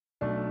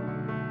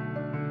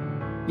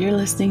You're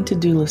listening to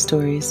Doula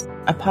Stories,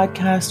 a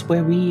podcast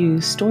where we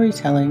use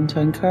storytelling to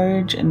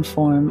encourage,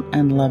 inform,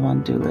 and love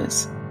on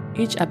doulas.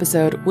 Each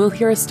episode, we'll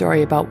hear a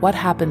story about what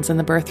happens in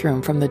the birth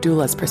room from the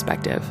doula's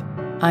perspective.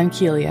 I'm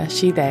Keelia,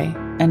 she, they.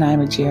 And I'm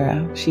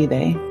Ajira, she,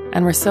 they.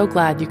 And we're so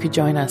glad you could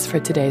join us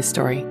for today's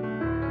story.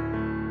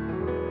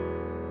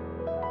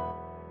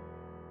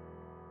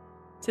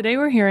 Today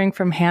we're hearing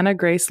from Hannah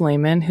Grace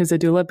Lehman, who's a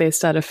doula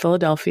based out of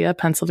Philadelphia,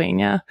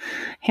 Pennsylvania.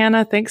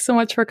 Hannah, thanks so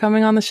much for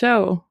coming on the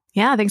show.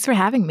 Yeah, thanks for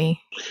having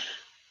me.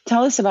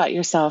 Tell us about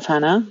yourself,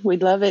 Hannah.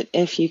 We'd love it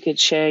if you could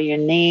share your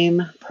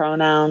name,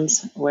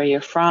 pronouns, where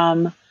you're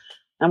from,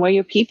 and where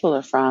your people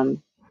are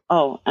from.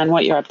 Oh, and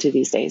what you're up to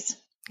these days.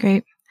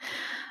 Great.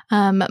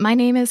 My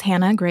name is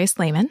Hannah Grace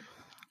Lehman,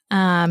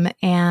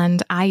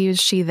 and I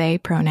use she, they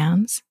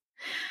pronouns.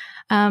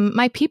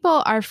 My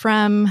people are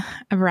from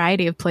a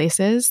variety of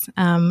places.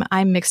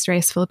 I'm mixed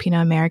race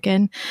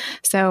Filipino-American.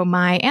 So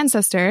my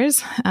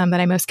ancestors that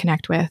I most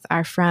connect with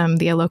are from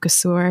the Ilocos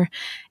Sur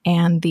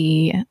and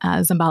the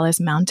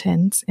Zambales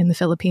Mountains in the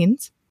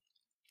Philippines.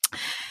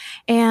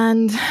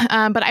 And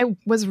but I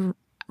was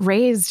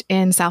raised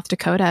in South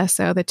Dakota.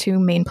 So the two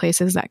main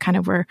places that kind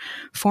of were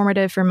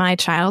formative for my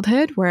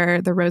childhood were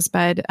the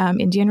Rosebud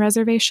Indian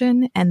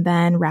Reservation and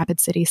then Rapid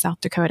City, South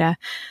Dakota.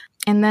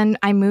 And then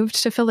I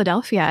moved to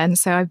Philadelphia. And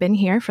so I've been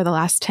here for the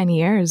last 10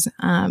 years.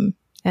 And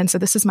so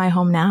this is my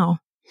home now.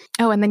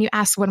 Oh, and then you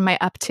asked, what am I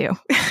up to?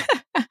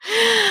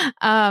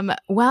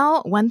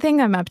 Well, one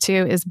thing I'm up to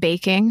is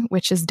baking,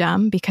 which is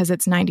dumb because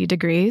it's 90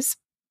 degrees.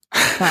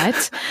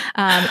 But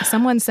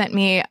someone sent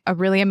me a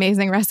really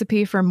amazing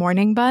recipe for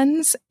morning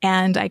buns,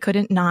 and I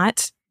couldn't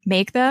not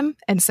make them.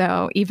 And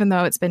so even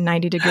though it's been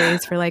 90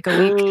 degrees for like a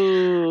week,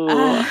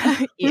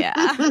 yeah,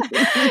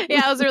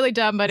 it was really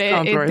dumb, but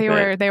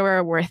they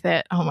were worth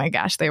it. Oh my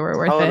gosh, they were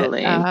worth it.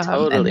 Totally.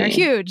 And they're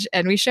huge,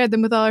 and we shared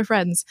them with all our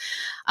friends.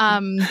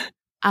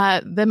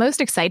 The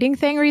most exciting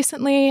thing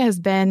recently has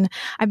been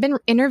I've been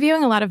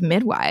interviewing a lot of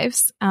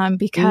midwives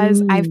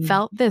because I've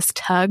felt this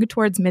tug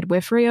towards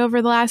midwifery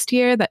over the last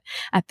year that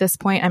at this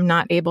point I'm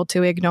not able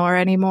to ignore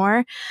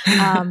anymore.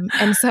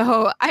 And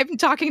so I'm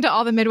talking to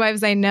all the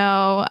midwives I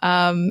know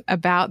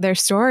about their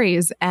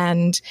stories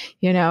and,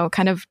 you know,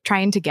 kind of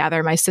trying to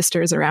gather my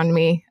sisters around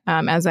me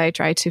as I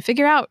try to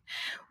figure out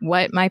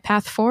what my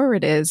path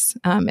forward is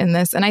in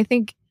this. And I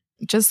think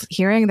just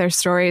hearing their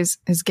stories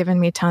has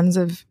given me tons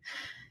of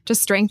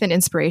just strength and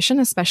inspiration,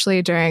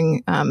 especially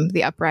during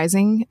the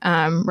uprising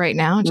right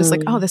now. Just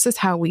like, oh, this is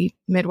how we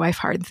midwife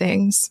hard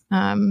things.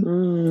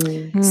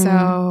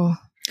 So,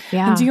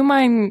 yeah. And do you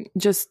mind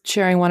just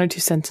sharing one or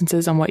two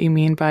sentences on what you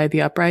mean by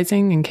the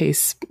uprising in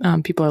case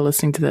people are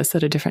listening to this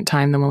at a different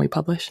time than when we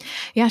publish?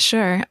 Yeah,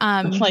 sure.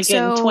 In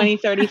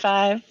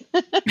 2035?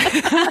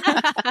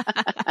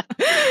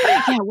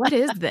 Yeah, what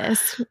is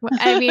this?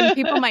 I mean,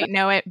 people might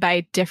know it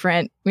by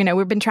different,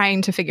 we've been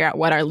trying to figure out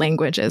what our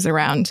language is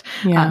around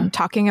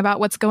talking about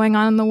what's going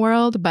on in the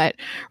world. But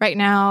right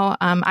now,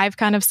 I've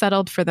kind of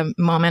settled for the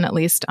moment, at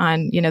least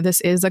on,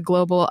 this is a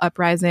global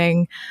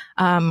uprising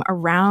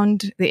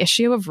around the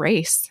issue of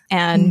race.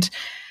 And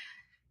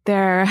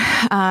there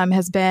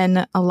has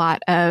been a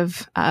lot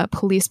of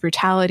police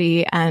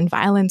brutality and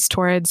violence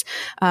towards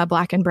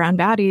Black and brown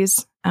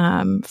baddies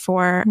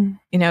for,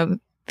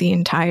 the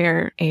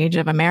entire age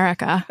of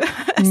America,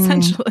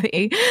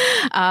 essentially.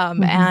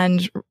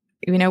 And,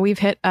 we've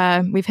hit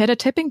a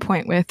tipping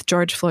point with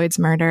George Floyd's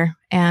murder,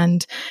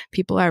 and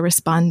people are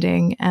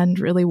responding and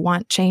really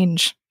want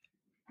change.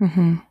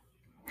 Mm-hmm.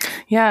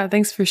 Yeah,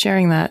 thanks for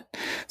sharing that.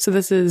 So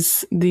this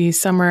is the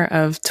summer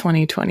of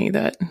 2020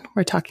 that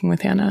we're talking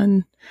with Hannah.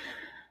 And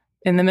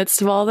in the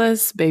midst of all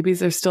this,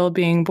 babies are still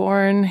being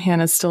born.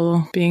 Hannah's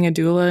still being a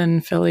doula in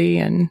Philly.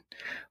 And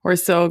we're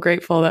so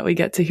grateful that we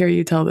get to hear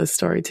you tell this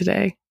story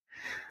today.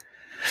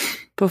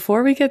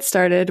 Before we get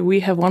started,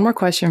 we have one more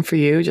question for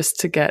you just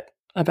to get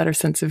a better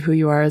sense of who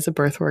you are as a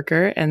birth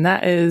worker. And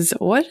that is,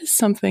 what is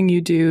something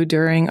you do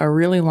during a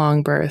really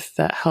long birth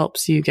that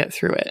helps you get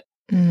through it?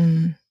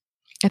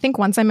 I think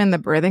once I'm in the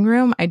birthing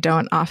room, I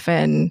don't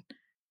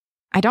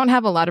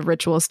have a lot of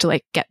rituals to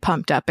like get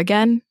pumped up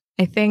again.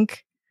 I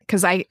think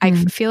because I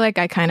feel like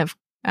I kind of,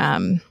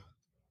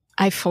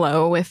 I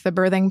flow with the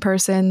birthing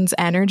person's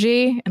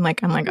energy and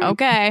I'm like,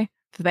 okay,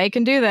 if they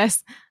can do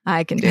this,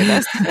 I can do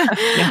this.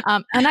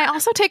 And I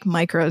also take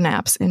micro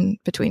naps in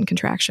between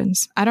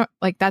contractions.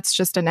 That's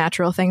just a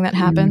natural thing that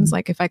happens.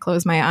 Like if I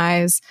close my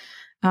eyes,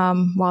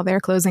 while they're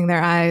closing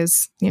their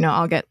eyes,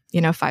 I'll get,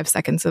 5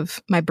 seconds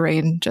of my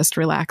brain just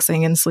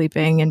relaxing and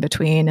sleeping in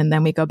between. And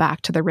then we go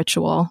back to the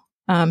ritual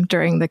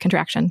during the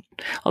contraction.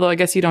 Although I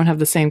guess you don't have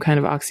the same kind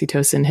of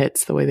oxytocin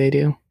hits the way they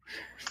do.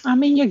 I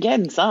mean, you're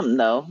getting something,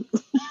 though.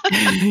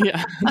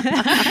 Yeah.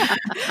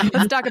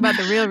 Let's talk about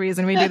the real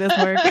reason we do this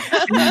work.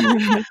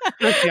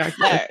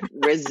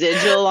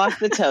 Residual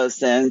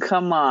oxytocin.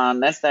 Come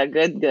on. That's that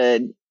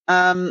good.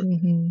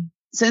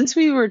 Since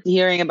we were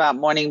hearing about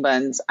morning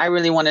buns, I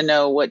really want to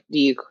know, what do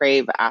you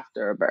crave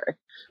after a birth?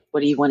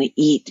 What do you want to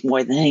eat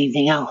more than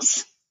anything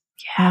else?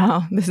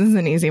 Yeah, this is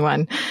an easy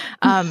one.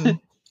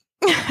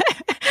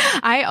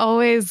 I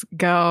always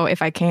go,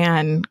 if I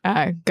can,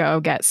 go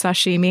get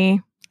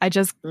sashimi. I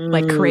just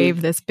like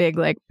crave this big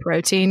like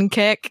protein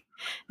kick.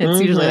 It's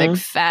usually like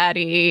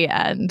fatty,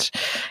 and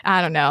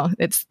I don't know.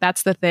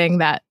 That's the thing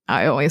that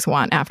I always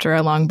want after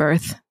a long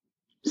birth.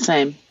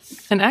 Same.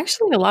 And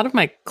actually, a lot of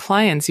my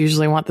clients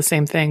usually want the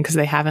same thing because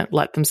they haven't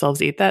let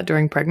themselves eat that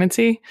during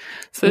pregnancy.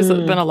 So there's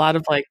been a lot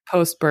of like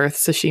post-birth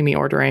sashimi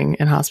ordering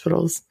in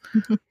hospitals.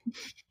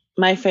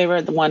 My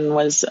favorite one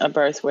was a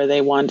birth where they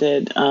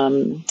wanted,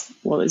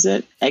 what was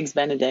it? Eggs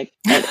Benedict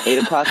at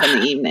 8:00 in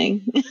the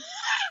evening.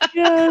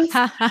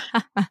 Yes.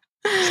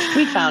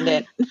 We found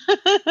it.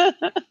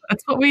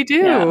 That's what we do.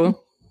 Yeah.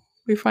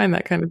 We find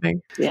that kind of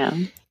thing. Yeah.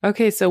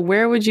 Okay. So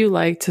where would you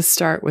like to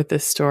start with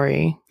this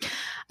story?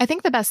 I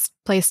think the best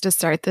place to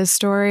start this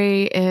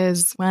story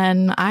is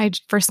when I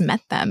first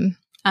met them.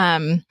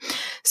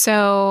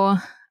 So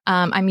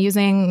I'm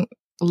using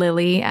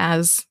Lily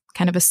as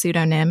kind of a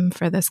pseudonym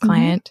for this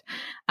client.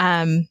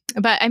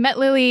 But I met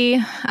Lily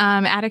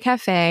at a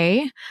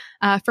cafe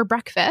for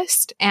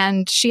breakfast,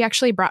 and she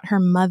actually brought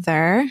her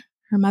mother.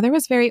 Her mother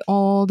was very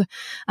old,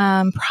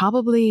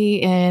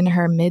 probably in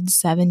her mid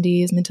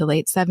to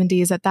late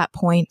 70s at that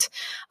point.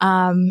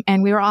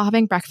 And we were all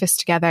having breakfast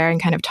together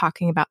and kind of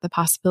talking about the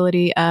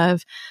possibility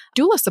of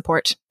doula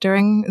support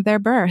during their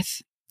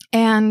birth.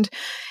 And,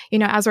 you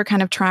know, as we're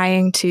kind of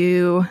trying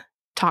to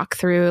talk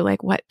through,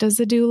 like, what does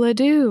a doula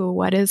do?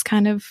 What is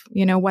kind of,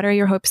 you know, what are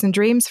your hopes and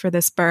dreams for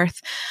this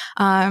birth?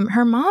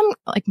 Her mom,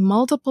 like,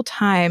 multiple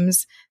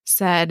times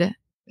said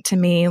to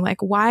me,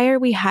 like, why are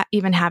we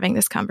even having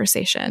this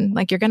conversation?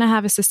 Like, you're going to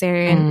have a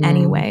cesarean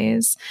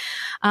anyways.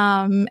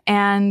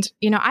 And,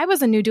 you know, I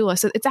was a new doula,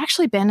 so it's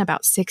actually been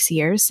about 6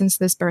 years since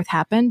this birth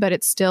happened, but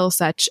it's still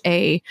such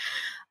a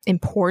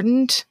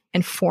important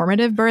and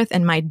formative birth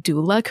in my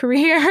doula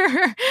career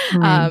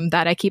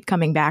that I keep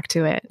coming back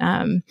to it.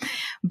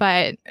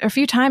 But a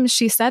few times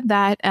she said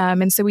that.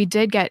 And so we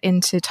did get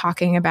into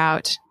talking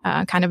about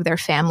kind of their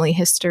family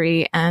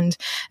history, and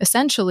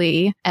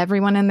essentially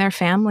everyone in their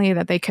family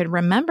that they could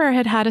remember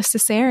had had a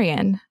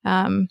cesarean.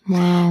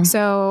 Wow.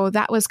 So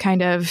that was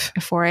kind of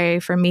a foray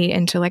for me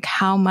into like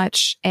how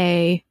much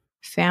a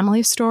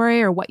family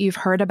story or what you've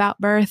heard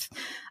about birth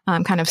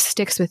kind of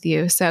sticks with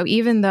you. So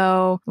even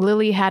though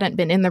Lily hadn't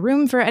been in the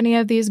room for any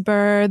of these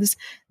births,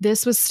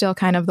 this was still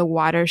kind of the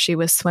water she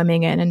was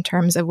swimming in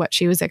terms of what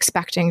she was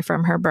expecting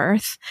from her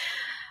birth.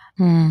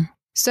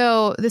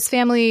 So this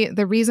family,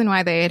 the reason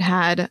why they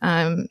had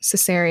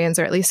cesareans,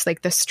 or at least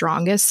like the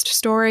strongest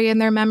story in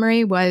their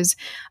memory, was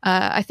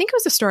I think it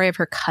was a story of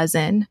her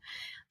cousin.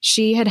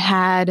 She had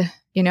had,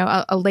 you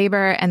know, a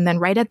labor, and then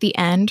right at the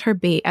end,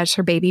 as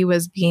her baby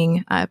was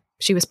being,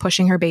 she was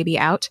pushing her baby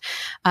out,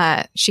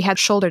 she had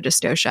shoulder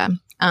dystocia.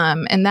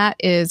 And that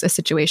is a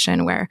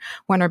situation where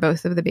one or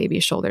both of the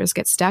baby's shoulders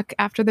get stuck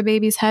after the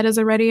baby's head has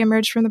already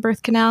emerged from the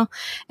birth canal.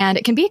 And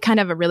it can be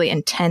kind of a really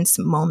intense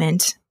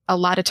moment. A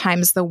lot of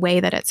times the way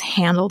that it's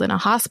handled in a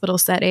hospital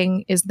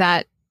setting is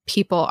that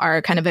people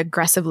are kind of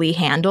aggressively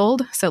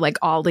handled. So like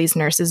all these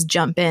nurses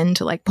jump in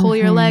to like pull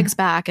your legs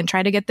back and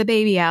try to get the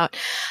baby out.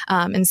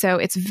 And so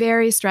it's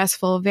very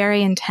stressful,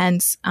 very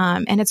intense,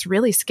 and it's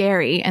really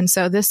scary. And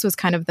so this was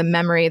kind of the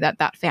memory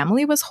that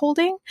family was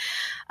holding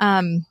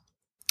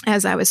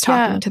as I was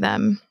talking to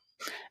them.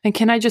 And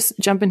can I just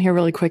jump in here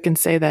really quick and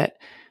say that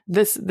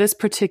this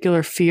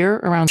particular fear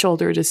around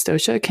shoulder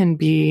dystocia can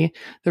be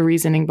the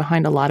reasoning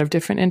behind a lot of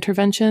different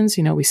interventions.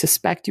 You know, we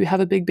suspect you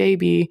have a big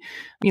baby,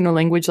 you know,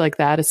 language like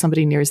that as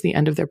somebody nears the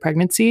end of their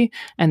pregnancy.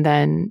 And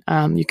then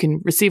you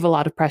can receive a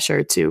lot of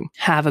pressure to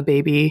have a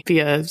baby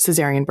via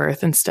cesarean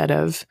birth instead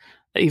of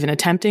even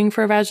attempting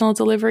for a vaginal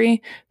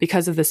delivery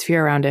because of this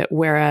fear around it.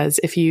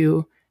 Whereas if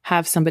you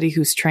have somebody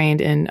who's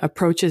trained in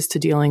approaches to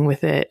dealing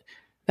with it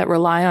that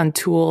rely on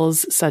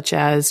tools such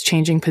as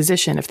changing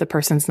position. If the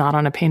person's not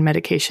on a pain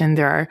medication,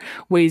 there are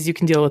ways you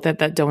can deal with it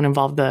that don't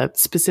involve the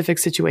specific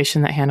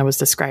situation that Hannah was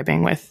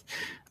describing with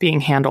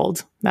being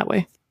handled that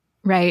way.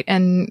 Right.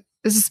 And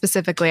this is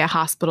specifically a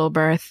hospital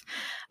birth.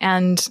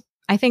 And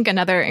I think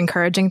another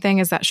encouraging thing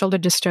is that shoulder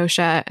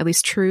dystocia, at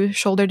least true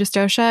shoulder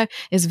dystocia,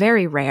 is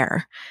very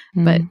rare.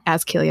 But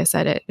as Kelia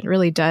said, it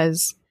really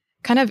does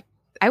kind of,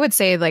 I would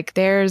say, like,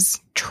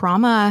 there's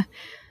trauma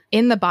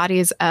in the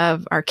bodies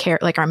of our care,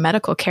 like our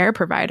medical care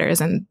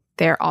providers, and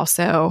they're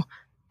also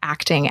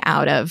acting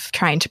out of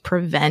trying to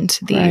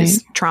prevent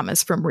these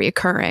traumas from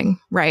reoccurring,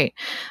 right?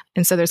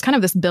 And so there's kind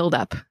of this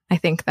buildup, I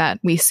think, that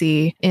we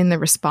see in the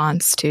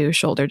response to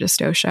shoulder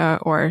dystocia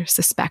or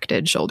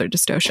suspected shoulder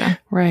dystocia.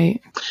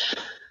 Right.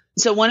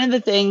 So one of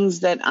the things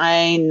that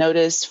I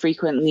notice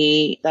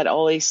frequently that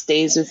always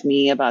stays with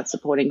me about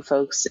supporting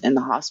folks in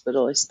the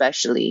hospital,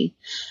 especially,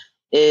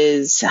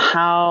 is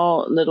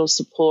how little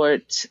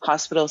support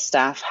hospital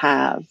staff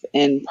have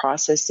in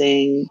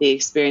processing the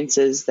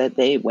experiences that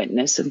they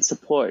witness and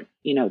support,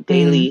 you know,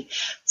 daily,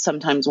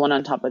 sometimes one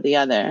on top of the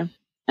other.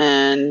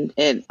 And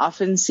it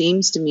often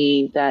seems to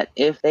me that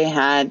if they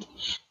had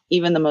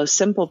even the most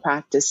simple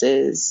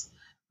practices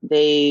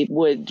they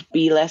would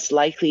be less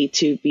likely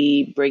to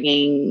be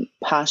bringing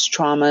past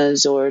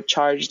traumas or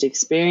charged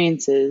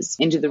experiences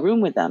into the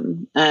room with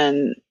them.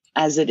 And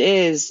as it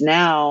is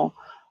now,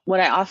 what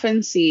I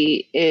often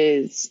see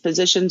is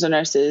physicians or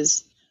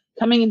nurses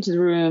coming into the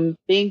room,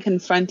 being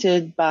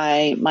confronted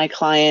by my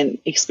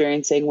client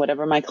experiencing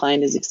whatever my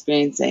client is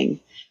experiencing,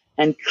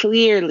 and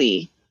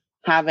clearly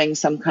having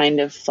some kind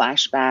of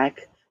flashback,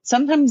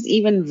 sometimes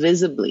even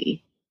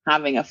visibly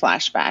having a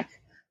flashback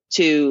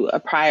to a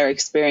prior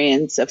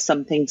experience of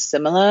something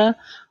similar,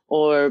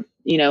 or,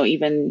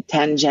 even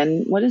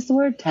tangentially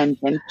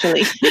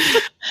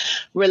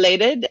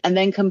related, and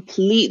then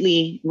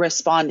completely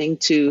responding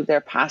to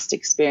their past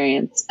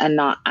experience and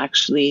not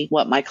actually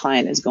what my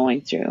client is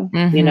going through.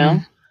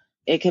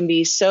 It can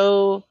be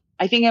so,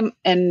 I think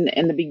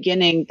in the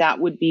beginning, that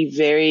would be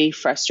very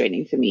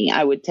frustrating for me.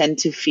 I would tend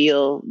to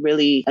feel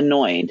really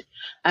annoyed.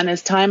 And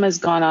as time has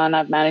gone on,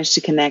 I've managed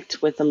to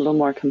connect with a little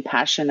more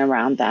compassion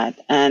around that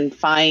and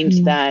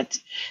find that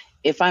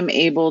if I'm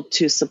able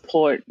to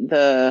support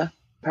the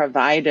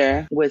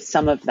provider with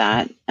some of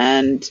that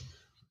and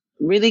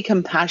really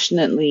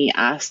compassionately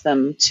ask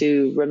them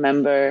to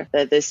remember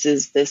that this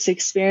is this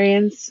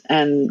experience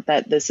and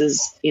that this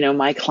is,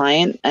 my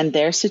client and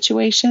their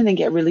situation, and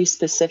get really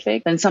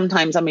specific, then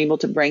sometimes I'm able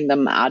to bring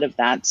them out of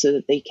that so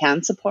that they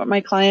can support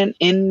my client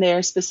in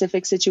their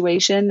specific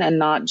situation and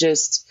not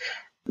just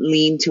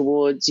lean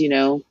towards,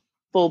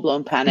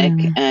 full-blown panic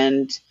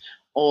and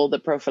all the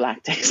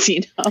prophylactics,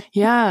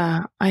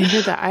 Yeah, I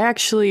hear that.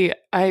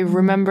 I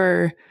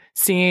remember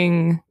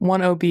seeing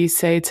one OB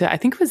say I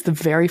think it was the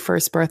very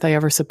first birth I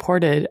ever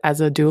supported as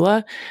a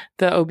doula.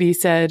 The OB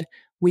said,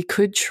 we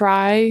could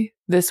try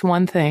this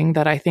one thing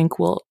that I think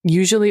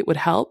usually it would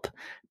help,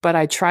 but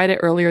I tried it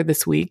earlier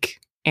this week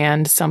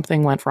and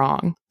something went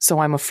wrong. So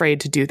I'm afraid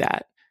to do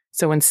that.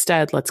 So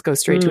instead, let's go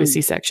straight to a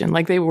C-section.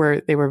 Like they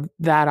were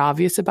that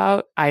obvious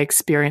about, I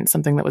experienced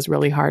something that was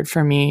really hard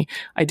for me.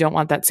 I don't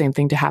want that same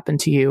thing to happen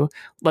to you.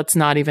 Let's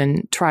not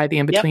even try the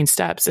in-between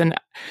steps. And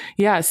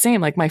yeah, same.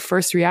 Like my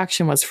first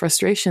reaction was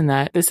frustration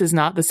that this is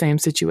not the same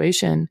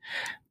situation,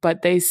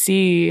 but they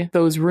see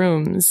those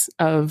rooms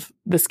of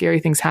the scary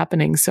things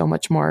happening so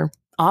much more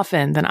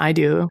often than I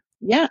do.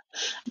 Yeah.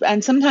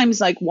 And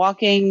sometimes like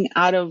walking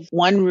out of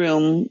one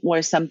room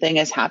where something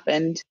has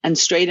happened and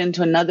straight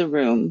into another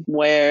room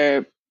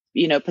where,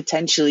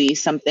 potentially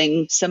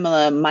something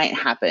similar might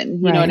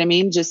happen. You know what I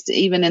mean? Just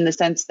even in the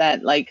sense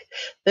that like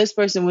this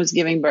person was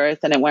giving birth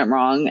and it went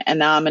wrong. And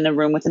now I'm in a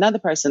room with another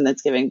person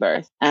that's giving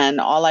birth. And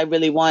all I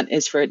really want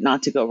is for it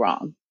not to go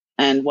wrong.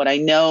 And what I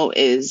know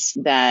is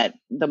that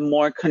the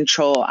more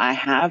control I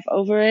have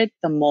over it,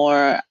 the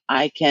more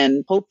I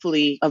can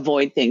hopefully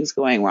avoid things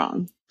going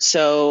wrong.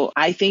 So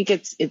I think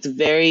it's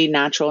very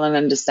natural and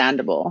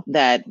understandable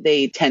that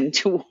they tend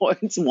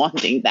towards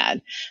wanting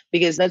that,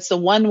 because that's the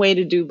one way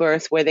to do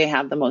birth where they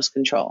have the most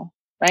control,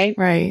 right?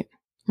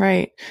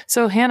 Right.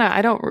 So Hannah,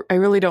 I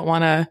really don't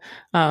want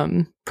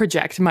to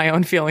project my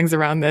own feelings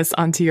around this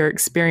onto your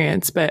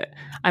experience, but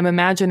I'm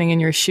imagining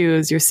in your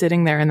shoes, you're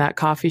sitting there in that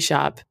coffee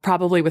shop,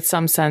 probably with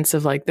some sense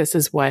of like, this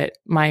is what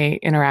my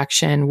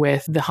interaction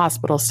with the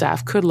hospital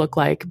staff could look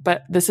like.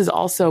 But this is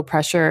also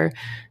pressure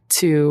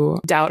to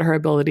doubt her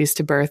abilities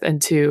to birth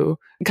and to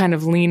kind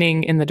of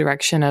leaning in the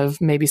direction of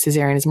maybe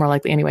cesarean is more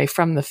likely anyway,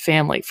 from the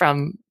family,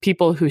 from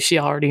people who she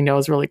already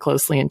knows really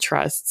closely and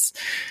trusts.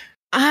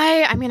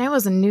 I mean, I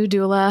was a new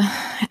doula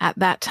at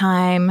that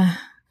time.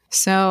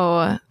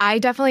 So I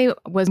definitely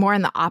was more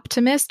in the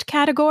optimist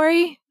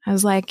category. I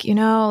was like,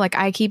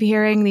 I keep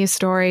hearing these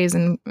stories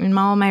and in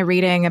all my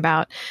reading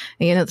about,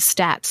 the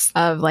stats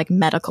of like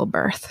medical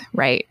birth,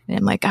 right? And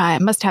I'm like,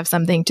 it must have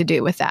something to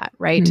do with that,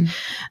 right?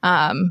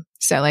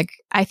 So like,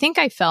 I think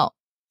I felt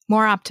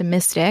more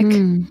optimistic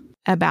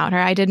about her.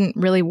 I didn't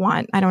really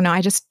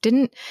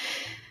it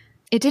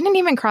didn't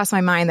even cross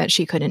my mind that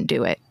she couldn't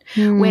do it,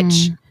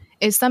 which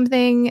is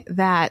something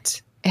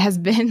that has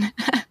been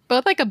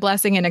both like a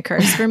blessing and a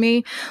curse for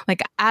me.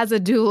 Like as a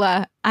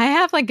doula, I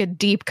have like a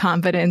deep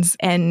confidence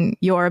in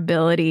your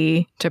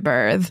ability to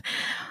birth.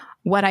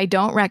 What I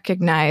don't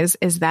recognize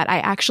is that I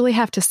actually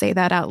have to say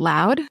that out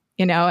loud,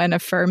 and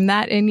affirm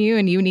that in you.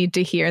 And you need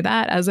to hear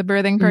that as a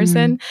birthing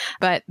person.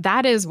 But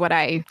that is what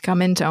I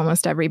come into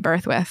almost every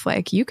birth with.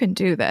 Like, you can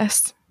do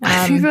this.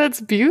 I think that's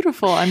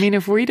beautiful. I mean,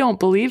 if we don't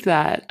believe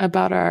that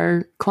about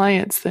our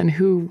clients, then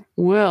who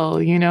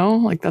will,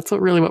 like that's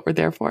what we're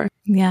there for.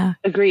 Yeah.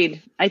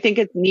 Agreed. I think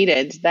it's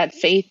needed. That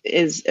faith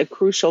is a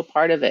crucial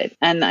part of it.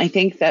 And I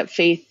think that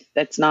faith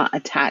that's not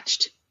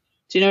attached,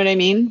 do you know what I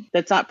mean?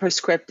 That's not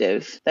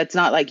prescriptive. That's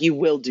not like you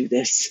will do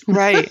this.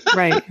 Right.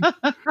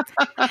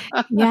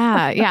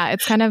 Yeah.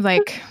 It's kind of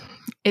like,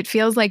 it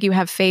feels like you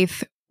have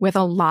faith with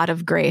a lot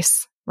of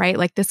grace. Right?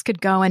 Like this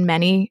could go in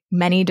many,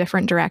 many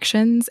different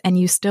directions and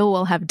you still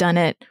will have done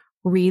it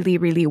really,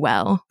 really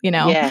well,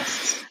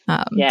 Yes.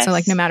 Yes. So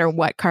like no matter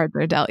what cards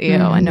are dealt you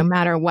and no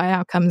matter what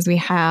outcomes we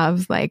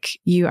have, like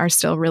you are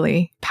still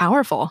really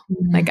powerful.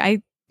 Like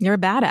you're a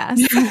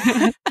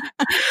badass.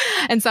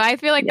 And so I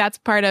feel like that's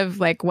part of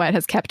like what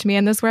has kept me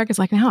in this work is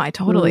like, no, I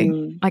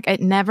totally, like it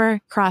never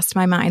crossed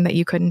my mind that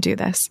you couldn't do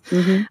this.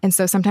 And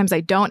so sometimes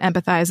I don't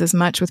empathize as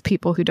much with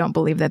people who don't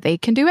believe that they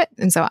can do it.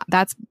 And so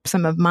that's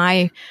some of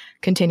my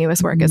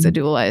continuous work as a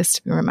doula, is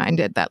to be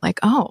reminded that like,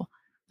 oh,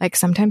 like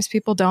sometimes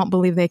people don't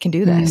believe they can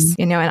do this,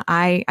 you know, and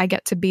I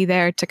get to be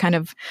there to kind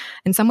of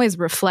in some ways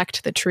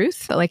reflect the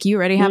truth that like you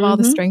already have all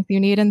the strength you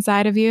need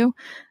inside of you.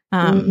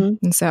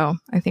 And so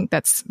I think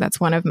that's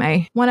one of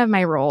my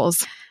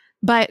roles.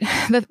 But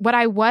what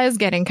I was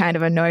getting kind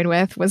of annoyed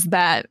with was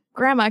that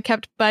grandma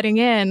kept butting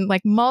in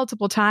like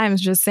multiple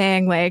times, just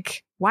saying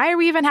like, why are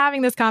we even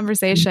having this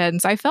conversation?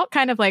 So I felt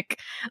kind of like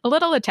a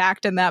little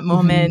attacked in that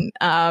moment.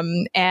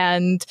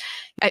 And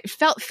it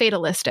felt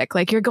fatalistic.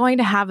 Like, you're going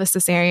to have a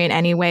cesarean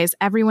anyways.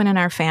 Everyone in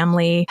our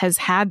family has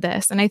had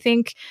this. And I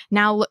think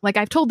now, like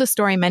I've told this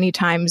story many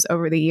times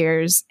over the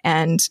years,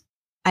 and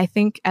I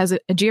think as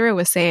Ajira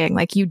was saying,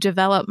 like you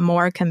develop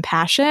more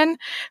compassion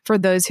for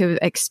those who've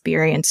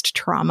experienced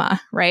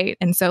trauma, right?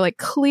 And so like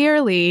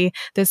clearly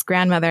this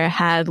grandmother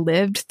had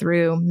lived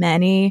through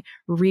many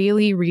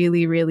really,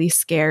 really, really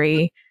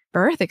scary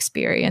birth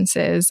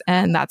experiences.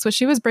 And that's what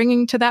she was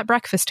bringing to that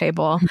breakfast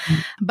table.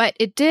 But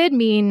it did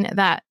mean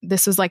that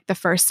this was like the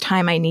first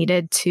time I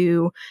needed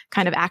to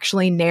kind of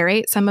actually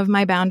narrate some of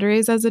my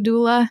boundaries as a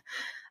doula.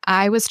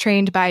 I was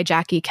trained by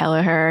Jackie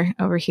Kelleher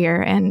over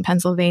here in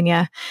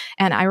Pennsylvania.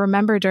 And I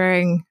remember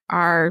during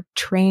our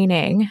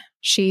training,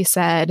 she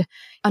said,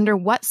 under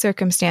what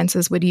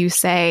circumstances would you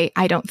say,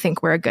 I don't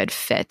think we're a good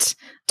fit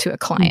to a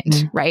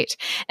client, right?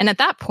 And at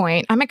that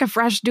point, I'm like a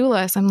fresh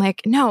doula. So I'm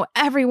like, no,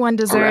 everyone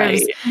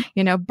deserves,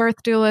 you know,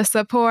 birth doula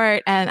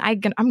support. And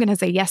I'm going to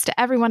say yes to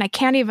everyone. I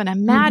can't even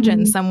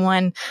imagine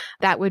someone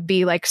that would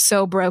be like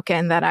so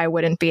broken that I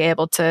wouldn't be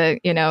able to,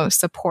 you know,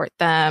 support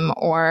them,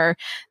 or,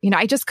 you know,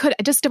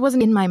 it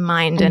wasn't in my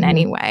mind in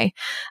any way.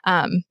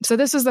 So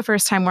this was the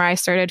first time where I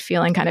started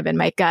feeling kind of in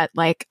my gut,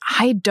 like,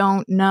 I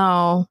don't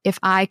know if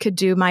I could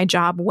do my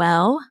job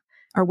well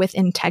or with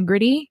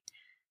integrity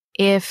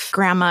if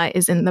grandma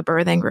is in the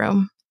birthing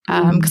room.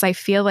 Because I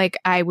feel like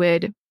I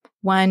would,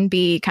 one,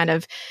 be kind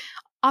of,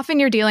 often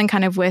you're dealing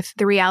kind of with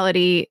the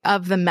reality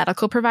of the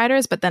medical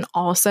providers, but then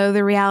also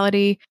the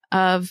reality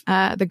of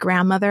the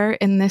grandmother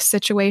in this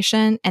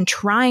situation, and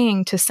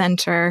trying to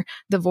center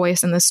the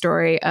voice and the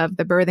story of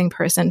the birthing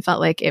person felt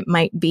like it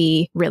might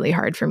be really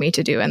hard for me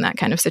to do in that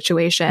kind of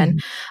situation.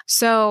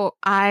 So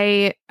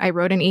I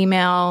wrote an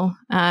email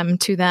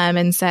to them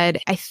and said,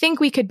 I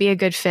think we could be a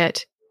good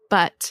fit,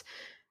 but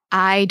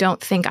I don't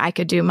think I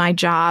could do my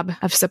job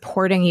of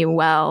supporting you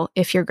well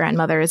if your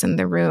grandmother is in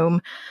the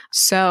room.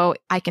 So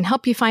I can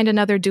help you find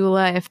another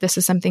doula if this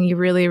is something you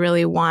really,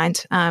 really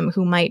want,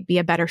 who might be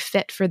a better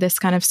fit for this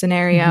kind of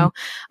scenario.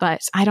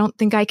 But I don't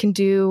think I can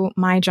do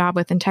my job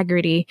with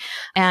integrity.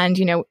 And,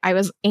 you know, I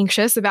was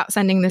anxious about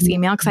sending this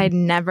email because I had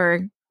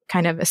never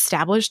kind of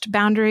established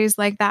boundaries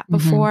like that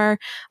before.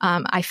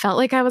 I felt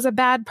like I was a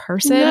bad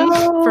person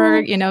for,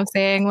 you know,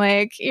 saying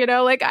like, you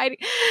know, like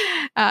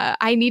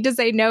I need to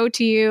say no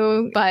to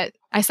you, but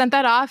I sent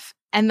that off.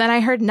 And then I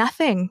heard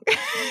nothing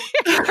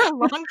for a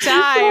long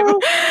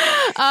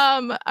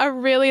time, a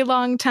really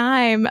long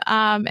time.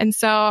 And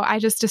so I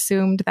just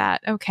assumed that,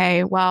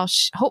 okay, well,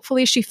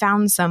 hopefully she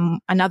found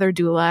another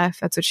doula if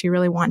that's what she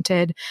really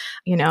wanted,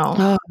 you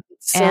know.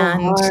 So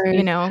hard.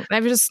 You know,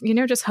 I was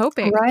just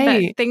hoping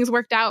that things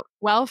worked out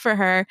well for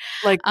her.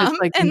 Like,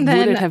 and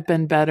would it have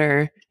been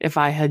better if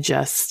I had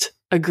just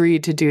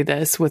agreed to do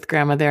this with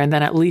grandma there, and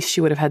then at least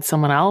she would have had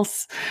someone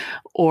else?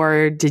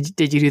 Or did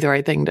you do the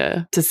right thing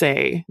to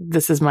say,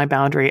 this is my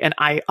boundary? And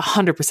I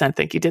 100%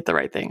 think you did the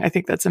right thing. I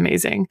think that's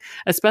amazing,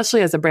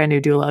 especially as a brand new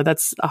doula.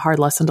 That's a hard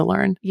lesson to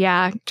learn.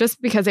 Yeah,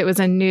 just because it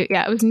was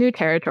it was new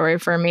territory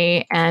for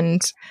me.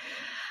 And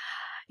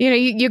you know,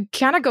 you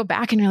kind of go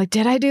back and you're like,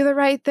 did I do the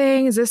right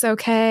thing? Is this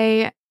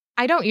okay?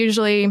 I don't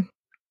usually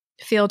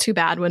feel too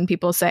bad when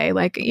people say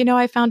like, you know,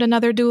 I found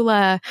another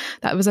doula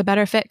that was a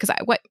better fit. Because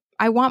what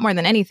I want more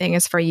than anything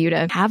is for you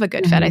to have a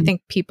good fit. I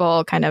think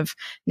people kind of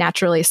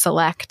naturally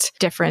select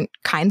different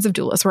kinds of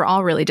doulas. We're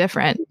all really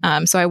different.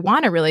 So I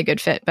want a really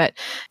good fit, but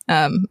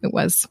it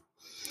was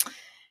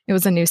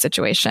a new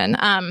situation.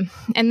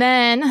 And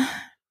then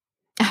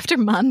after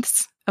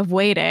months of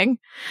waiting,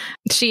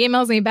 she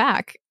emails me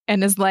back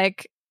and is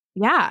like,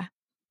 yeah,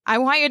 I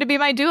want you to be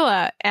my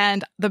doula.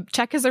 And the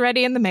check is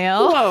already in the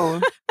mail.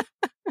 Whoa.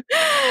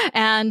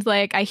 And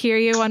like, I hear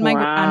you on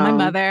my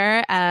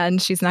mother,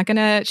 and she's not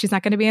gonna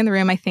be in the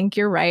room. I think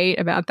you're right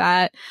about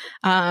that.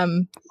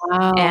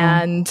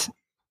 And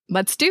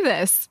let's do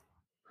this.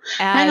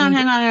 And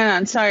hang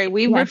on. Sorry.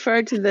 We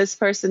referred to this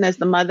person as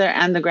the mother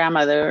and the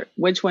grandmother.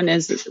 Which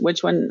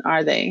one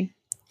are they?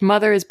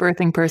 Mother is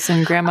birthing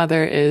person.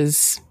 Grandmother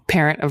is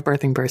parent of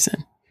birthing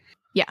person.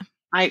 Yeah.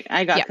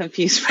 I got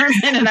confused for a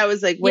minute. I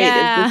was like, wait,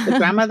 is this the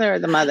grandmother or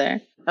the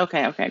mother?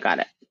 Okay, got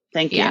it.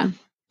 Thank you.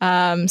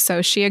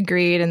 So she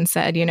agreed and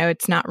said, you know,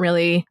 it's not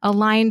really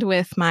aligned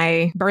with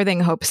my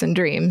birthing hopes and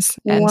dreams.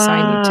 And so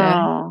I need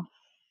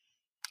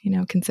to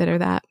consider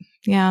that.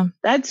 Yeah.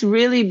 That's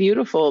really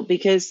beautiful,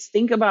 because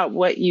think about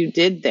what you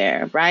did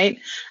there, right?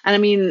 And I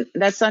mean,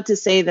 that's not to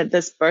say that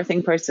this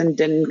birthing person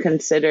didn't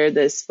consider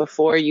this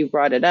before you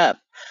brought it up.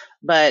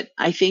 But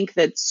I think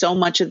that so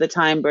much of the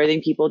time,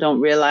 birthing people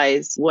don't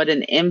realize what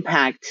an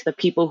impact the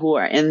people who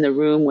are in the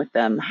room with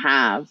them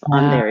have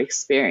on their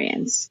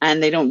experience.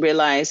 And they don't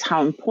realize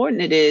how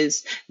important it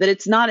is, that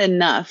it's not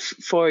enough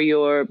for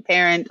your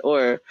parent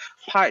or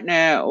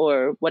partner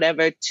or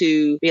whatever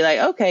to be like,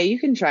 okay, you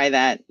can try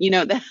that,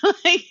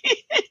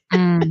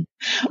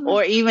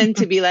 or even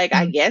to be like,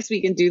 I guess we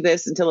can do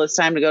this until it's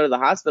time to go to the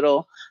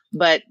hospital,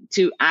 but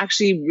to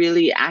actually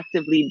really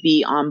actively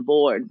be on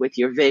board with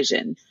your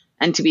vision.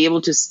 And to be able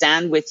to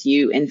stand with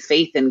you in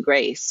faith and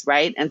grace,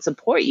 right? And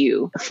support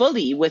you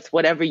fully with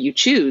whatever you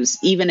choose,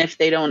 even if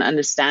they don't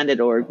understand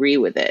it or agree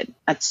with it.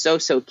 That's so,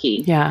 so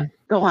key. Yeah.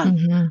 Go on.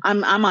 Mm-hmm.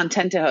 I'm on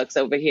tenterhooks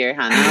over here,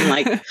 Hannah. I'm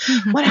like,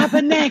 what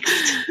happened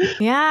next?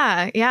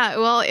 Yeah.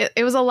 Well,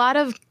 it was a lot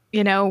of,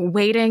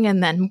 waiting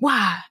and then,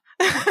 wow.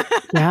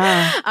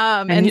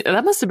 Yeah. And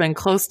that must have been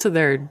close to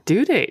their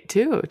due date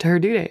too, to her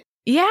due date.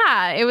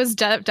 Yeah, it was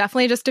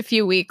definitely just a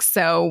few weeks.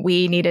 So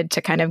we needed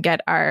to kind of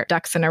get our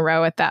ducks in a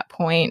row at that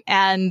point.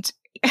 And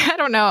I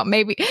don't know,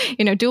 maybe,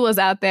 doulas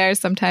out there,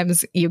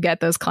 sometimes you get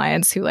those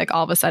clients who like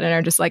all of a sudden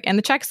are just like, and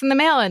the check's in the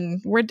mail and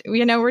we're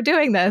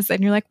doing this.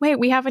 And you're like, wait,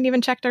 we haven't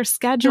even checked our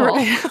schedule.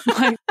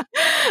 Right.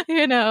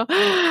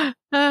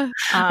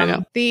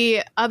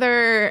 The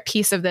other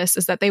piece of this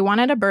is that they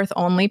wanted a birth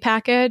only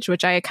package,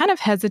 which I kind of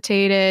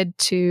hesitated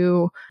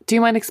to. Do you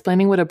mind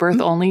explaining what a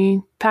birth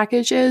only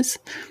package is?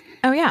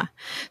 Oh, yeah.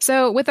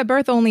 So with a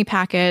birth only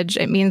package,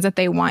 it means that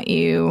they want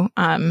you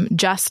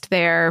just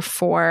there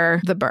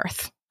for the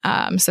birth.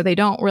 So they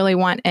don't really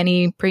want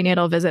any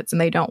prenatal visits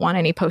and they don't want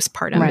any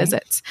postpartum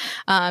visits.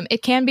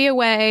 It can be a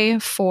way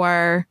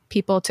for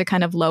people to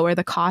kind of lower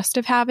the cost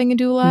of having a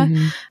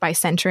doula by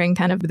centering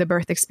kind of the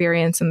birth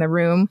experience in the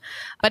room.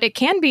 But it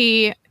can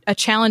be a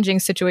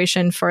challenging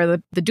situation for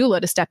the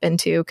doula to step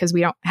into because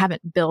we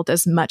haven't built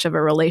as much of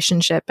a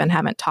relationship and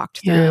haven't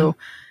talked through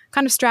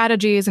kind of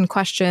strategies and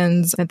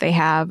questions that they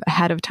have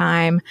ahead of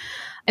time.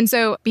 And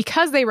so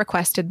because they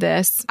requested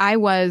this, I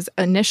was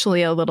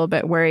initially a little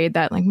bit worried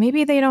that like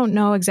maybe they don't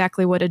know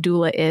exactly what a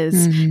doula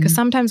is. Because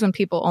sometimes when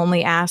people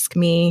only ask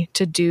me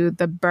to do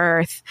the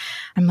birth,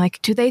 I'm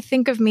like, do they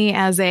think of me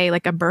as a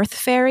birth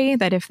fairy,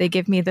 that if they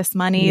give me this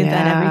money,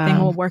 then everything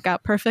will work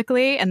out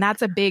perfectly? And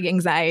that's a big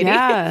anxiety.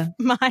 Yeah.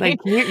 Like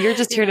you're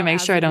just here to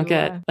make sure I don't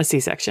get a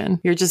C-section.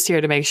 You're just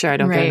here to make sure I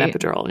don't get an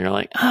epidural. And you're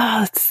like,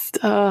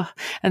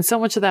 and so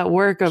much of that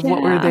work of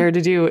what we're there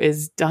to do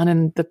is done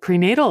in the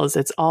prenatals.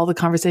 It's all the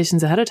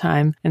conversations ahead of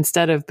time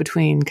instead of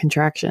between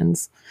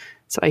contractions.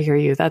 So I hear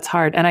you. That's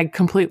hard. And I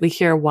completely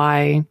hear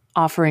why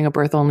offering a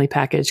birth only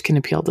package can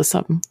appeal to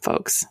some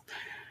folks.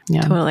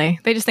 Yeah. Totally.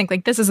 They just think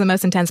like this is the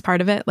most intense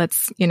part of it.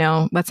 Let's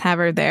have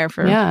her there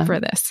for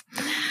this.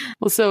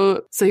 Well,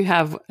 so you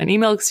have an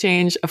email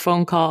exchange, a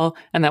phone call,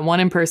 and that one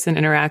in-person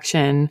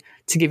interaction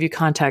to give you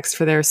context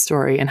for their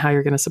story and how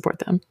you're going to support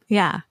them.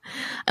 Yeah.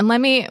 And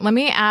let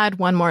me add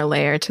one more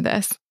layer to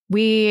this.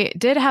 We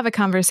did have a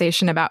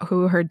conversation about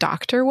who her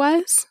doctor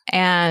was.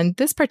 And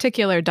this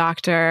particular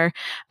doctor,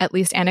 at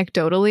least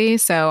anecdotally,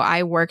 so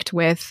I worked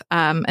with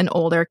an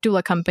older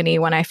doula company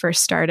when I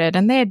first started,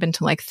 and they had been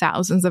to like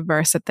thousands of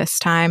births at this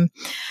time.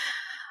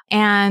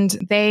 And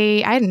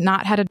I had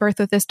not had a birth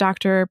with this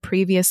doctor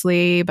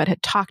previously, but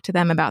had talked to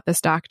them about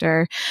this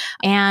doctor.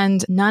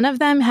 And none of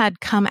them had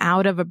come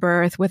out of a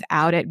birth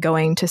without it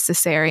going to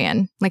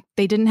cesarean. Like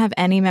they didn't have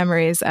any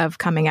memories of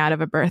coming out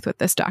of a birth with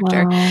this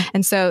doctor. Wow.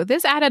 And so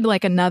this added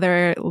like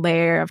another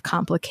layer of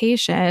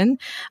complication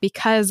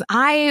because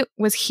I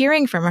was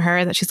hearing from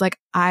her that she's like,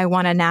 I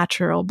want a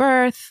natural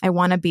birth. I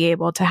want to be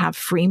able to have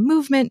free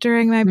movement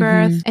during my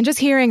birth. And just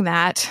hearing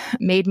that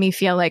made me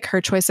feel like her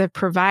choice of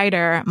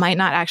provider might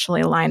not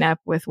actually line up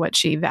with what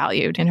she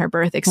valued in her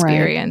birth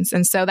experience. Right.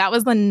 And so that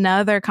was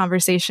another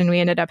conversation we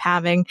ended up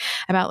having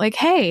about like,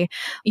 hey,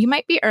 you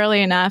might be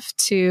early enough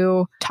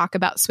to talk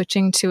about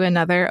switching to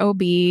another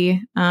OB.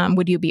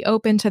 Would you be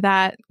open to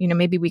that?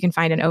 Maybe we can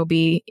find an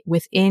OB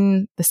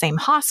within the same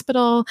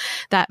hospital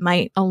that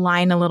might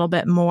align a little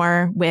bit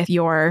more with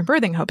your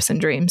birthing hopes and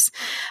dreams.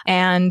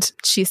 And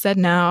she said,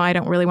 no, I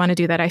don't really want to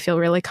do that. I feel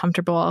really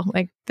comfortable.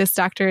 Like this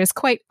doctor is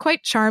quite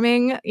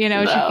charming,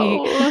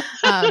 No.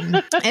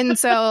 And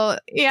so,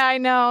 yeah, I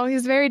know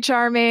he's very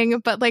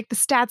charming, but like the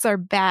stats are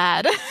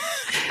bad.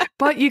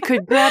 But you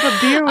could grab a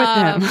beer with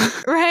him.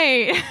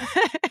 Right.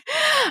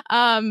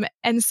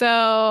 And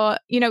so,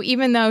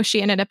 even though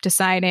she ended up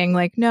deciding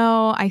like,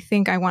 no, I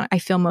think I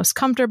feel most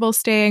comfortable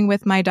staying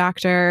with my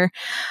doctor.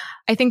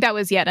 I think that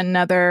was yet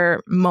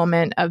another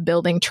moment of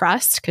building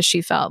trust because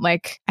I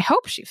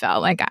hope she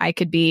felt like I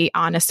could be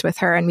honest with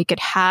her and we could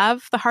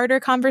have the harder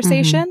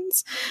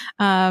conversations.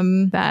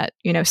 That,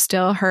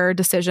 still her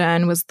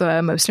decision was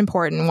the most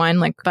important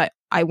one. But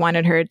I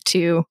wanted her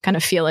to kind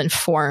of feel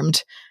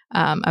informed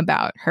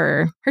about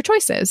her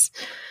choices.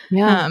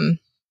 Yeah.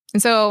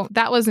 And so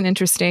that was an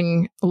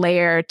interesting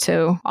layer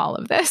to all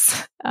of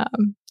this.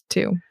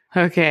 too.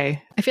 Okay.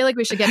 I feel like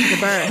we should get to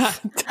the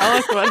birth. Tell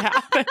us what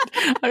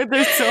happened.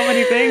 There's so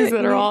many things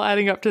that are all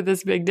adding up to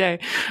this big day.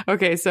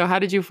 Okay, so how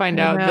did you find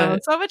out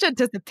that... So much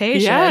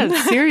anticipation. Yeah,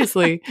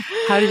 seriously.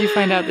 How did you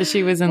find out that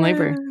she was in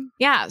labor?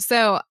 Yeah,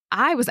 so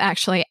I was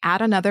actually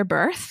at another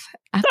birth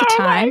at the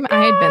time.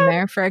 I had been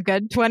there for a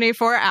good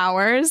 24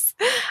 hours.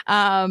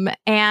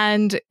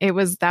 And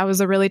that was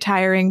a really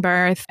tiring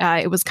birth.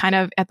 It was kind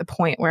of at the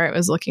point where it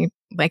was looking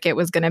like it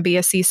was going to be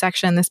a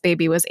C-section. This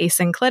baby was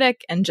asynclitic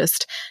and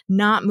just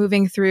not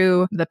moving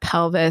through the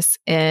pelvis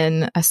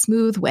in a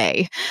smooth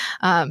way.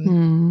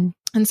 And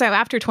so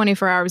after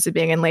 24 hours of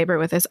being in labor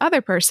with this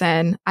other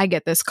person, I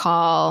get this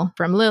call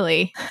from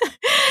Lily.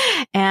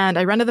 And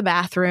I run to the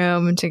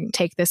bathroom to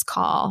take this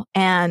call.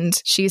 And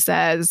she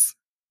says,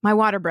 my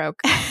water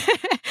broke.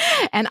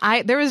 And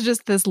there was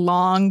just this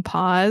long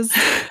pause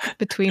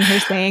between her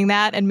saying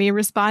that and me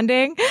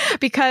responding,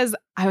 because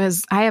I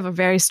have a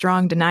very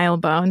strong denial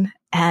bone.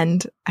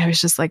 And I was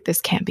just like,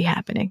 this can't be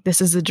happening.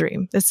 This is a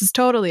dream. This is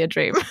totally a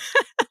dream.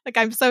 Like,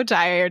 I'm so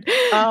tired.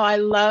 Oh, I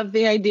love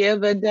the idea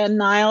of a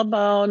denial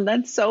bone.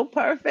 That's so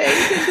perfect.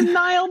 A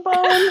denial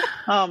bone.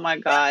 Oh my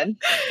God.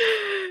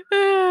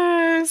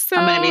 So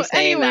I'm going to be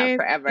saying that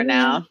forever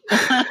now.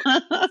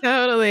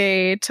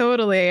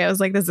 Totally. I was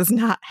like, this is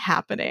not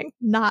happening.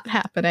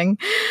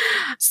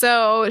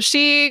 So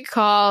she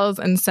calls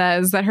and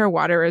says that her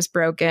water is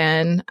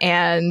broken.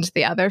 And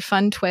the other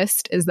fun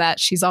twist is that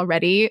she's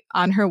already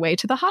on her way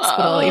to the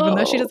hospital, even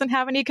though she doesn't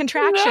have any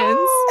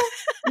contractions.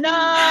 No.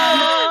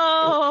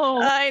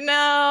 I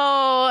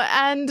know.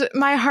 And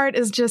my heart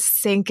is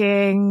just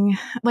sinking.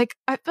 Like,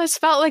 I just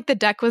felt like the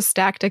deck was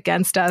stacked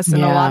against us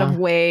in a lot of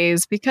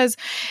ways, because,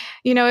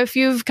 you know, if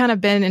you've kind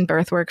of been in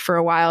birth work for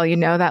a while, you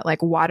know that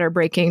like water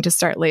breaking to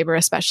start labor,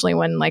 especially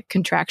when like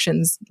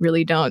contractions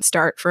really don't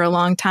start for a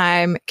long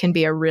time, can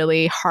be a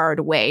really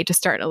hard way to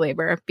start a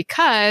labor,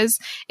 because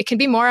it can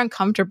be more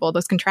uncomfortable.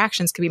 Those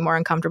contractions can be more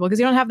uncomfortable because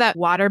you don't have that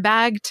water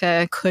bag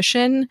to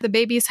cushion the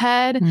baby's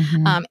head.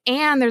 Mm-hmm.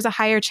 And there's a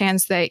higher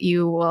chance that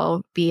you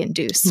will be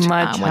induced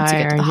once you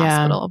get to the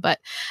hospital. But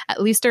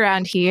at least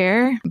around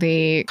here,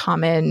 the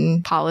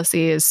common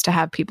policy is to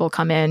have people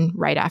come in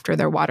right after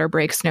their water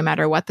breaks, no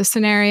matter what the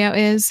scenario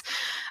is.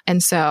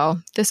 And so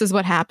this is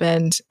what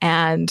happened.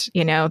 And,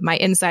 you know, my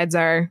insides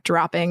are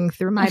dropping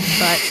through my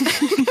butt.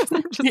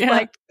 I'm just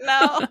like,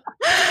 no.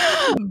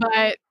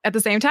 But at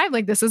the same time,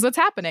 like, this is what's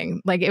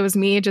happening. Like, it was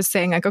me just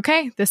saying like,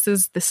 okay, this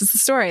is the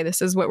story.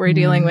 This is what we're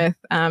dealing with,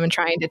 and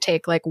trying to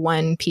take like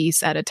one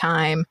piece at a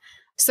time.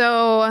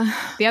 So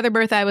the other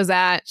birth I was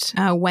at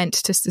went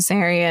to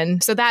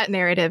cesarean. So that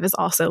narrative is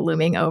also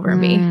looming over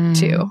me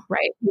too,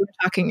 right? We were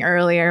talking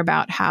earlier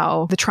about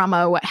how the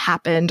trauma, what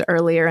happened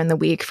earlier in the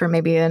week for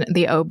maybe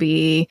the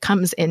OB,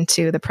 comes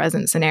into the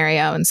present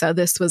scenario. And so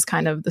this was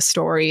kind of the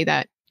story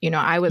that, you know,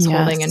 I was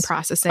holding and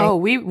processing. Oh,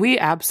 we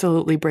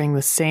absolutely bring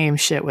the same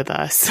shit with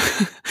us.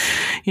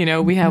 You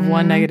know, we have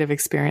one negative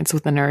experience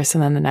with the nurse,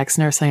 and then the next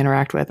nurse I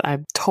interact with, I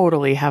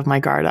totally have my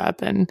guard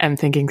up and am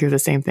thinking through the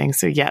same thing.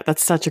 So yeah,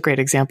 that's such a great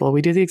example.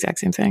 We do the exact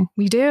same thing.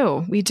 We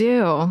do.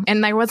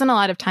 And there wasn't a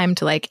lot of time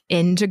to like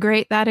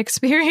integrate that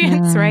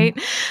experience, right?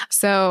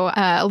 So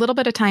a little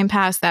bit of time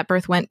passed. That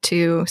birth went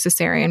to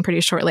cesarean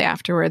pretty shortly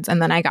afterwards.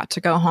 And then I got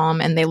to go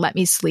home, and they let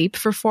me sleep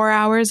for 4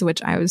 hours,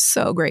 which I was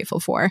so grateful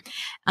for.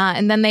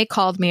 And then they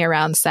called me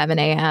around 7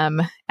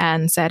 a.m.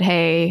 and said,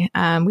 hey,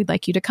 we'd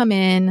like you to come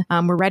in.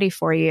 We're ready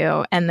for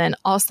you. And then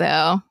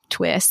also,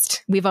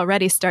 twist, we've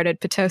already started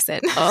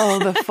Pitocin. Oh,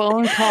 the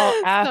phone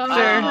call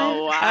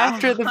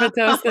after the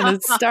Pitocin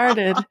has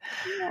started.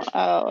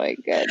 Oh my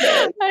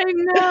goodness. I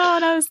know.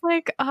 And I was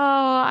like, oh,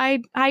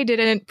 I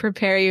didn't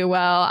prepare you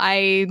well.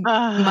 I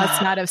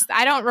must not have,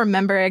 I don't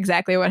remember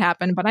exactly what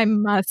happened, but I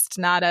must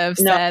not have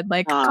said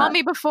like, call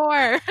me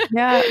before.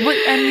 Yeah.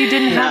 And you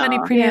didn't have any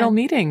prenatal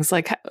meetings.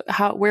 Like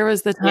where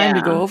was the time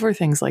to go over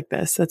things like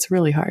this? That's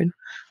really hard.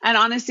 And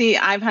honestly,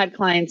 I've had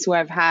clients who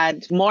have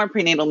had more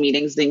prenatal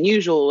meetings than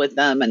usual with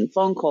them and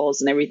phone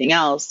calls and everything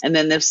else. And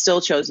then they've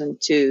still chosen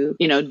to,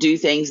 you know, do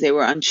things they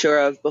were unsure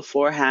of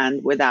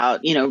beforehand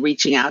without, you know,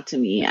 reaching out to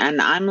me. And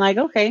I'm like,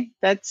 okay,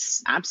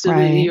 that's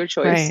absolutely your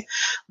choice. Right.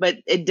 But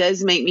it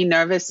does make me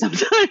nervous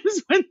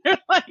sometimes when they're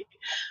like,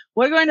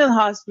 we're going to the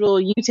hospital,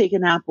 you take a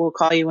nap, we'll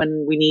call you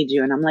when we need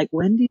you. And I'm like,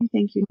 when do you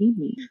think you need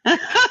me?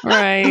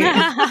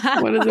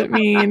 Right. What does it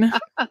mean?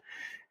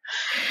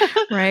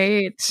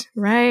 Right.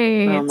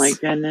 Oh my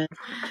goodness.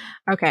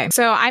 Okay.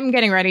 So I'm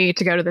getting ready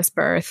to go to this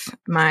birth.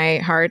 My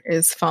heart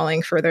is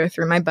falling further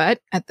through my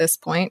butt at this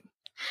point.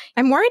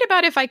 I'm worried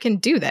about if I can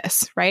do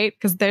this, right?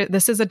 Because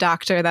this is a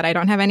doctor that I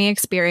don't have any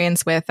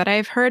experience with, that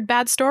I've heard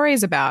bad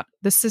stories about.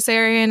 The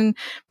cesarean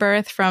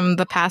birth from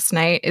the past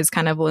night is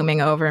kind of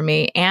looming over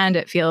me. And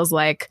it feels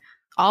like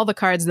all the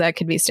cards that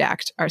could be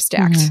stacked are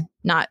stacked,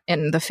 not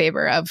in the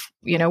favor of,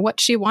 you know, what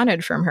she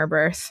wanted from her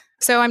birth.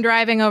 So I'm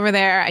driving over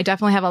there. I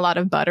definitely have a lot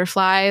of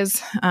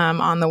butterflies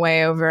on the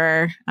way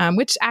over,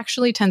 which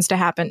actually tends to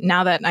happen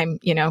now that I'm,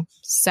 you know,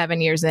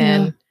 7 years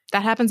in.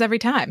 that happens every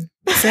time.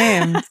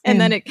 Same. And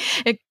then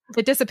it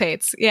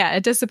dissipates. Yeah,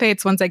 it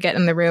dissipates once I get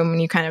in the room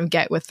and you kind of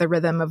get with the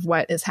rhythm of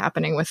what is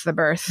happening with the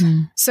birth.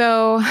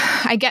 So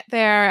I get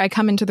there, I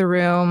come into the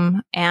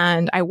room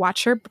and I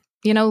watch her,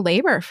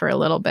 labor for a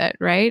little bit,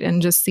 right?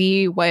 And just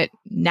see what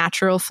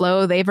natural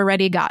flow they've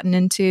already gotten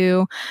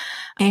into.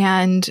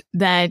 And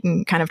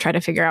then kind of try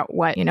to figure out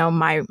what,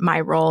 my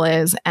role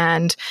is.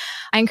 And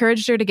I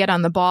encouraged her to get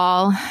on the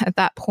ball at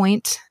that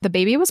point. The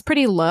baby was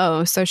pretty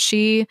low. So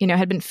she,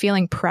 had been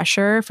feeling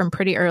pressure from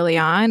pretty early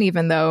on,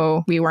 even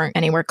though we weren't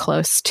anywhere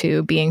close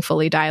to being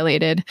fully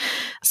dilated.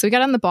 So we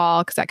got on the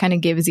ball because that kind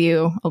of gives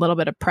you a little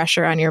bit of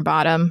pressure on your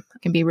bottom.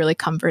 It can be really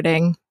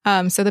comforting.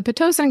 So the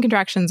Pitocin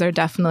contractions are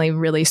definitely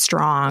really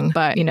strong,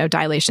 but,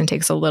 dilation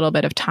takes a little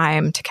bit of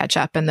time to catch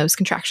up. And those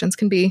contractions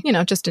can be,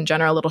 just in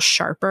general, a little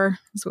sharper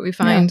is what we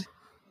find. Yeah.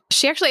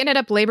 She actually ended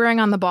up laboring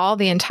on the ball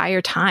the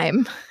entire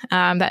time.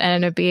 That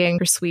ended up being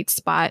her sweet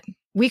spot.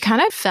 We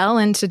kind of fell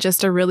into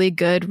just a really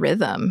good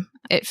rhythm.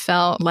 It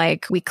felt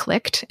like we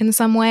clicked in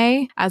some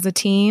way as a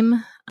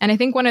team. And I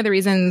think one of the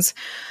reasons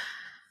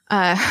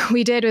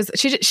we did was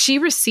she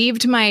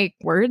received my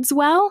words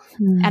well.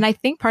 And I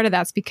think part of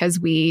that's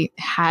because we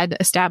had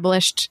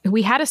established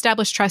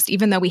trust,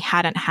 even though we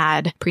hadn't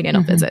had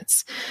prenatal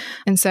visits.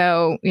 And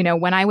so,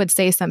 when I would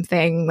say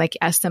something like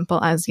as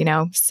simple as,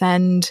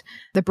 send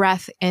the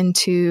breath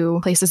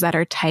into places that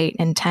are tight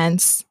and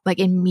tense, like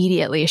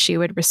immediately she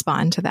would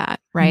respond to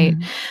that. Right.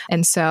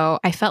 And so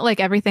I felt like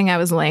everything I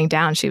was laying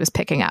down, she was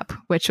picking up,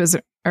 which was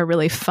a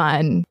really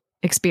fun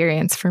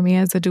experience for me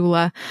as a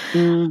doula.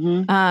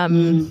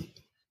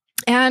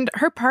 And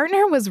her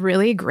partner was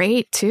really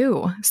great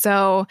too.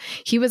 So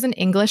he was an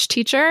English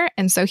teacher.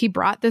 And so he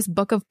brought this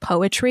book of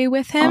poetry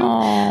with him,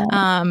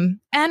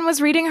 and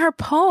was reading her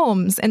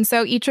poems. And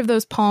so each of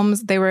those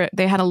poems,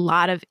 they had a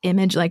lot of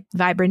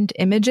vibrant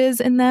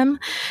images in them.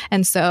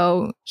 And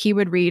so he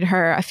would read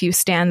her a few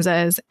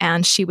stanzas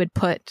and she would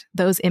put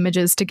those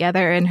images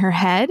together in her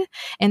head.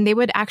 And they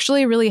would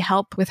actually really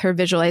help with her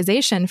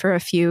visualization for a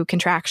few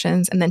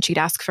contractions. And then she'd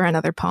ask for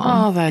another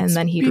poem. And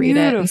then he'd read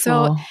it. And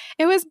so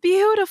it was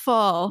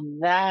beautiful.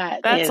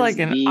 That's like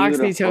an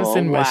beautiful.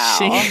 Oxytocin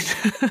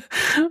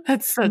machine.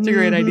 That's such a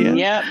great idea.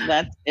 Yep,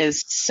 that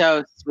is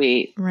so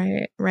sweet.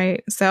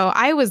 Right. So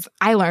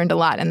I learned a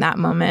lot in that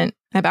moment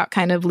about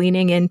kind of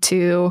leaning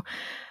into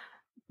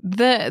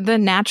the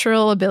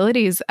natural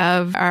abilities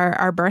of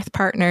our birth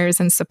partners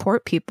and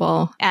support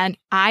people. And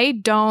I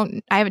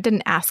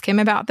didn't ask him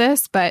about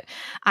this, but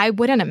I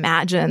wouldn't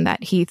imagine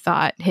that he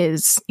thought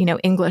his,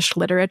 English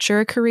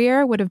literature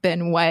career would have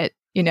been what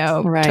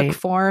took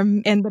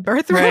form in the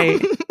birth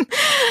room.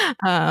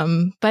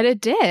 But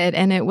it did.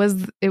 And it was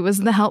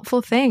the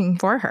helpful thing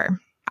for her.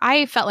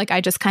 I felt like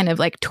I just kind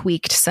of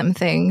tweaked some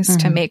things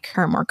to make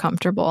her more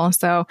comfortable.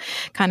 So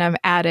kind of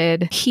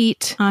added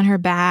heat on her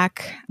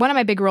back. One of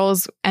my big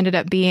roles ended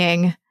up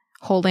being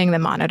holding the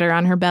monitor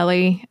on her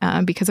belly,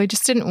 because I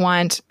just didn't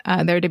want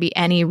there to be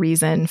any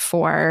reason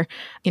for,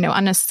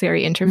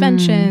 unnecessary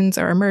interventions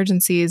or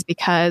emergencies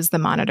because the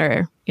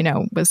monitor,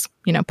 was,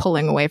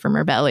 pulling away from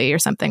her belly or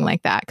something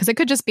like that. Because it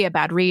could just be a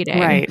bad reading.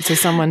 Right. So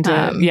someone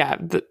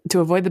to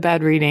avoid the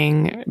bad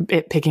reading,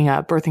 it picking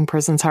up birthing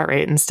person's heart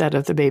rate instead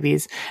of the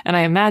baby's. And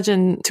I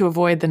imagine to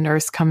avoid the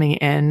nurse coming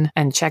in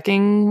and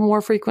checking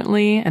more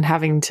frequently and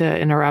having to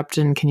interrupt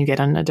and can you get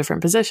in a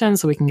different position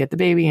so we can get the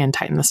baby and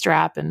tighten the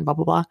strap and blah,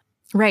 blah, blah.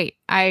 Right.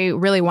 I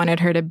really wanted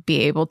her to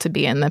be able to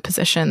be in the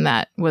position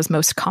that was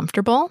most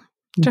comfortable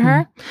to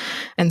her.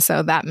 And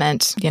so that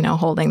meant,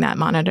 holding that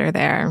monitor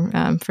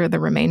there for the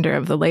remainder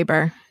of the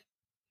labor.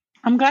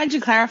 I'm glad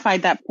you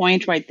clarified that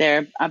point right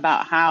there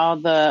about how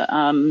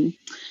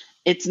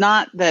it's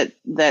not that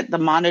the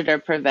monitor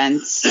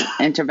prevents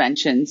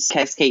interventions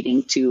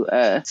cascading to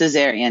a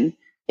cesarean.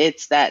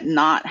 It's that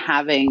not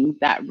having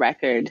that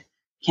record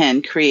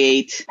can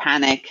create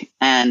panic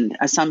and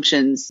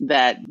assumptions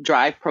that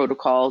drive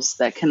protocols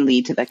that can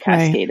lead to the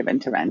cascade of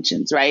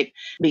interventions, right?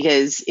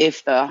 Because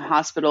if the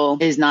hospital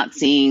is not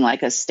seeing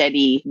a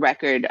steady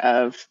record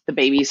of the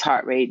baby's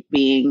heart rate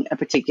being a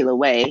particular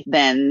way,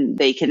 then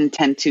they can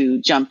tend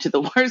to jump to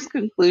the worst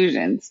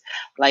conclusions.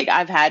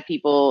 I've had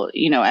people,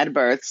 at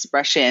births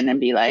rush in and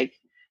be like,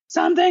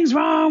 something's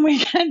wrong.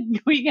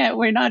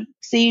 We're not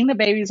seeing the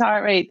baby's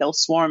heart rate. They'll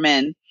swarm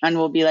in and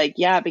we'll be like,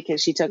 yeah,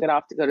 because she took it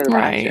off to go to the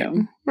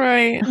bathroom.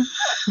 Right.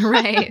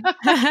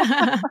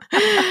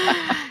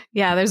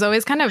 Yeah. There's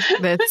always kind of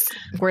this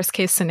worst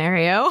case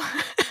scenario.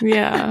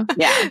 Yeah.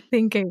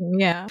 Thinking.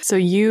 Yeah. So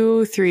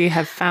you three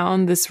have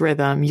found this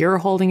rhythm. You're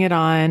holding it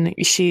on.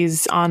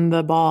 She's on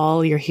the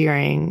ball. You're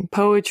hearing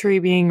poetry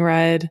being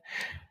read.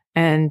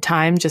 And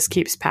time just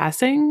keeps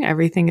passing.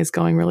 Everything is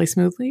going really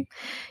smoothly.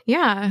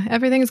 Yeah,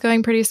 everything's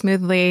going pretty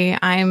smoothly.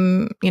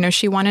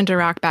 She wanted to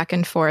rock back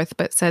and forth,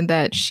 but said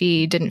that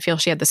she didn't feel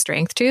she had the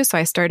strength to. So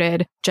I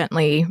started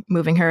gently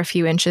moving her a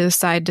few inches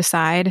side to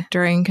side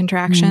during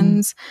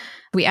contractions.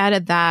 We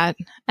added that.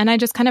 And I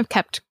just kind of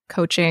kept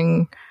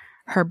coaching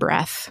her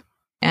breath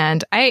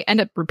And I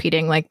end up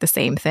repeating like the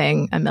same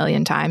thing a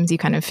million times. You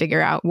kind of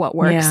figure out what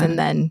works and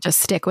then just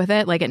stick with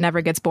it. Like it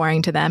never gets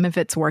boring to them if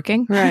it's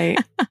working. Right.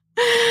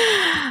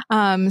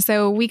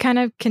 So we kind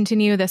of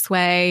continue this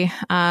way.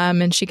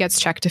 And she gets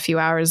checked a few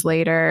hours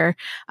later.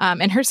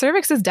 And her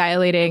cervix is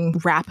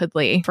dilating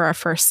rapidly for a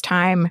first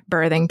time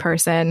birthing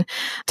person.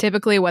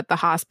 Typically what the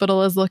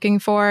hospital is looking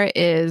for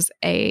is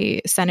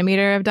a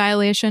centimeter of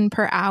dilation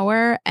per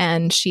hour.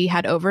 And she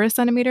had over a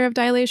centimeter of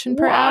dilation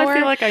per hour. I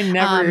feel like I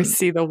never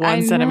see the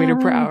 1 centimeter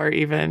per hour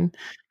even.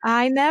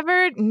 I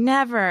never,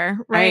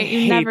 right? I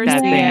hate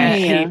that thing. I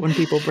hate when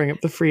people bring up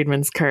the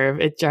Friedman's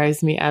curve. It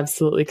drives me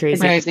absolutely crazy.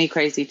 It drives me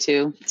crazy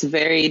too. It's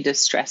very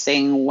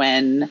distressing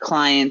when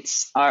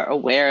clients are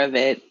aware of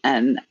it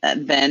and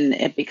then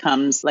it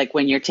becomes like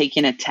when you're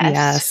taking a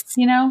test,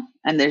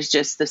 and there's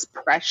just this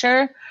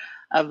pressure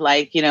of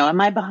like,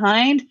 am I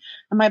behind?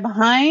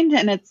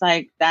 And it's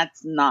like,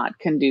 that's not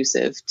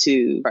conducive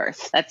to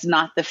birth. That's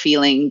not the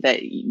feeling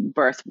that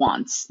birth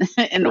wants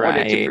in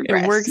order to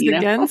progress. It works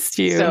against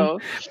you. So,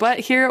 but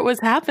here it was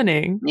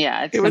happening.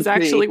 Yeah. It was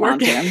actually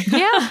working.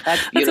 Yeah.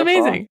 That's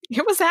amazing.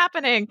 It was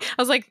happening. I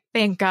was like,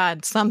 thank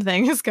God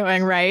something is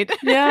going right.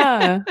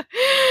 Yeah.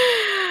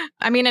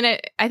 I mean,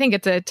 and I think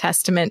it's a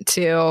testament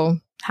to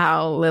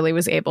how Lily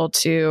was able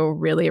to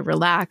really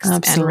relax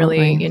and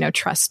really,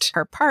 trust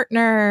her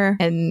partner.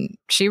 And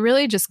she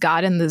really just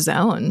got in the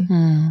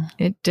zone.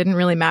 It didn't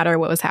really matter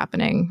what was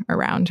happening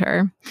around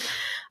her.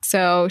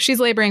 So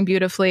she's laboring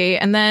beautifully.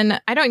 And then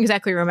I don't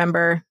exactly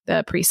remember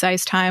the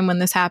precise time when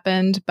this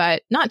happened,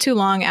 but not too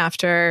long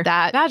after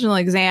that vaginal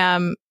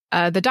exam,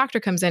 the doctor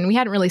comes in. We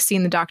hadn't really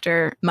seen the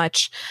doctor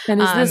much.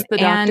 And is this the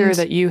doctor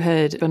that you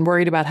had been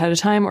worried about ahead of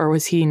time, or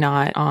was he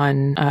not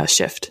on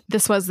shift?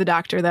 This was the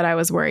doctor that I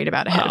was worried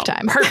about ahead of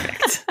time.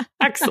 Perfect.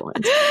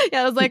 Excellent.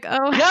 Yeah, I was like,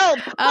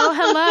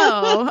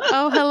 hello.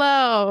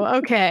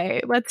 Okay,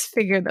 let's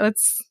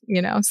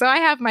so I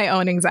have my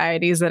own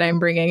anxieties that I'm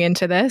bringing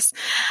into this,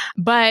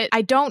 but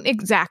I don't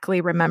exactly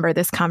remember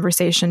this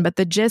conversation, but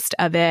the gist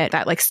of it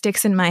that like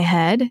sticks in my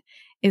head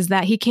is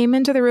that he came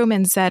into the room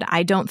and said,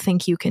 I don't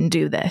think you can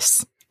do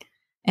this.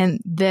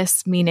 And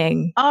this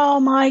meaning, oh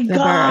my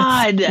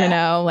God,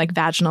 birth, like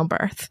vaginal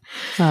birth.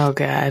 Oh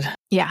God.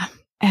 Yeah.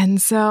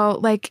 And so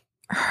like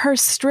her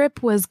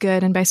strip was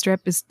good. And by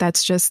strip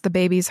that's just the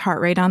baby's heart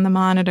rate on the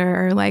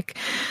monitor. Like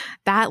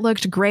that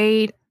looked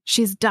great.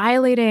 She's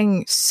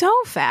dilating so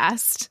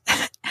fast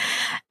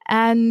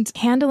and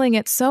handling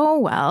it so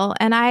well.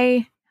 And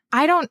I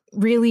don't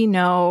really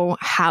know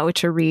how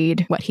to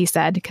read what he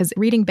said because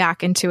reading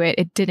back into it,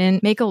 it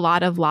didn't make a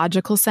lot of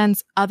logical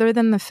sense other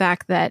than the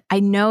fact that I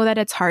know that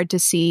it's hard to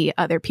see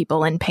other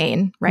people in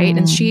pain, right?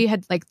 And she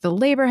had the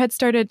labor had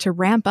started to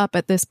ramp up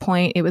at this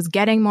point. It was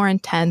getting more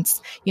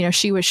intense.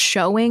 She was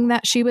showing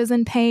that she was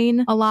in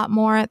pain a lot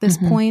more at this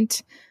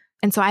point.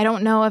 And so I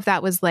don't know if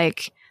that was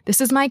like, this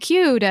is my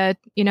cue to,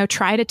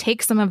 try to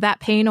take some of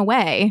that pain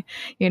away,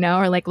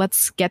 or like,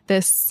 let's get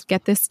this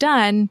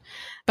done.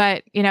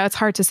 But, it's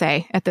hard to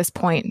say at this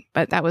point,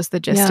 but that was the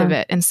gist of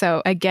it. And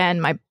so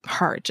again, my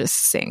heart just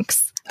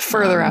sinks.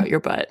 Further out your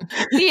butt.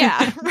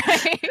 Yeah,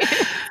 right.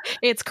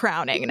 It's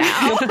crowning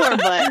now. Poor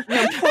butt.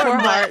 Poor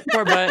heart.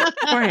 Poor butt.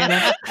 Poor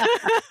Hannah.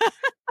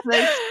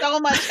 There's so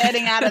much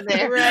heading out of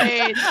there.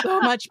 Right.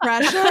 So much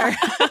pressure.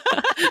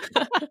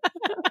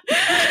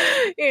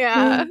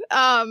 Yeah.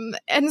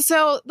 And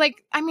so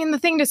the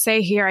thing to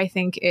say here, I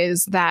think,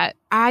 is that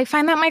I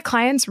find that my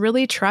clients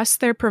really trust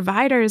their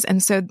providers.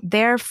 And so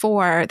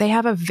therefore they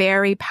have a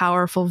very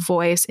powerful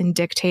voice in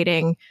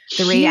dictating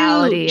the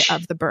reality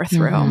of the birth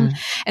room.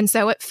 And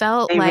so it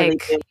felt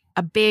like really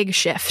a big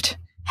shift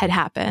had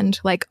happened.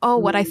 Like,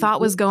 what I thought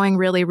was going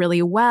really,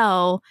 really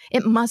well,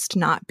 it must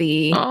not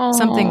be.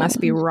 Something must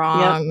be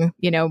wrong,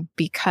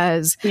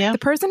 because the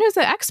person who's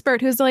the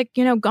expert, who's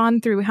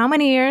gone through how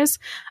many years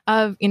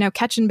of,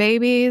 catching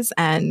babies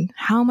and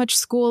how much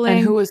schooling.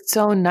 And who was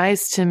so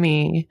nice to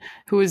me,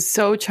 who was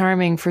so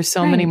charming for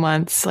so many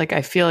months. Like,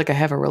 I feel like I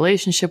have a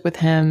relationship with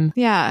him.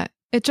 Yeah.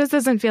 It just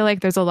doesn't feel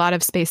like there's a lot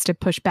of space to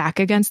push back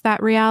against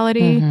that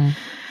reality.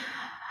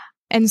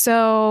 And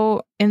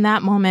so in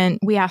that moment,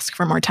 we ask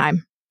for more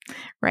time.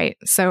 Right.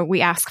 So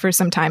we ask for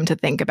some time to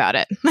think about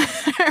it.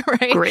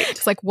 Right. Great.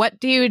 It's like, what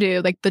do you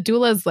do? Like the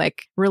doula's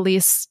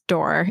release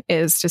door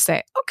is to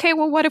say, okay,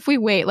 well, what if we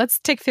wait? Let's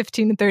take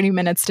 15 to 30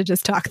 minutes to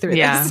just talk through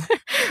this.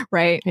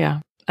 Right.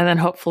 Yeah. And then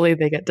hopefully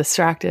they get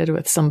distracted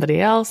with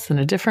somebody else in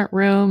a different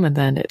room. And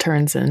then it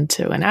turns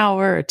into an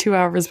hour or 2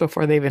 hours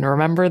before they even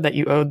remember that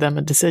you owed them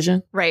a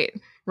decision. Right.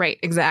 Right.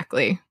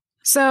 Exactly.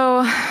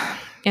 So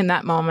in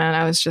that moment,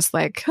 I was just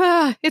like,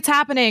 it's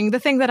happening. The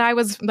thing that I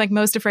was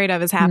most afraid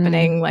of is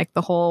happening. Like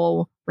the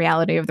whole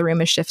reality of the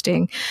room is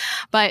shifting.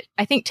 But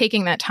I think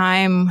taking that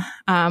time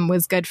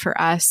was good for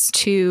us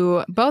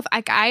to both,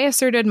 I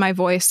asserted my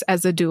voice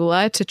as a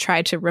doula to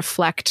try to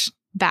reflect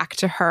back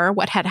to her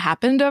what had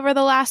happened over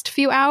the last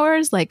few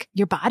hours. Like,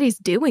 your body's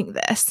doing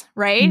this,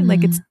 right?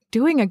 Like, it's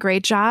doing a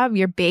great job.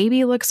 Your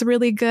baby looks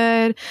really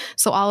good.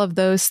 So all of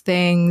those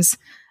things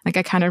like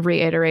I kind of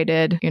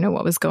reiterated,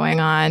 what was going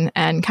on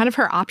and kind of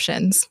her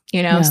options,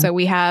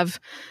 So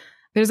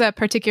there's a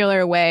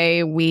particular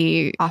way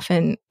we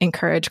often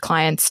encourage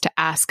clients to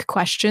ask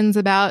questions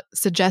about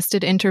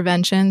suggested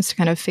interventions to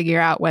kind of figure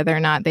out whether or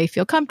not they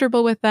feel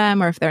comfortable with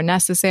them or if they're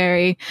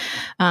necessary.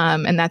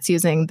 And that's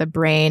using the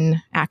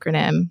BRAIN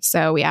acronym.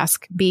 So we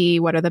ask B,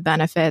 what are the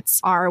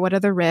benefits? R, what are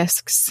the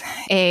risks?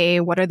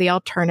 A, what are the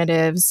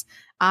alternatives?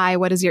 I,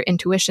 what is your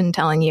intuition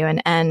telling you? And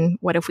N,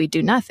 what if we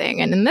do nothing?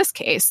 And in this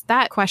case,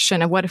 that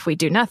question of what if we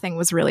do nothing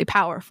was really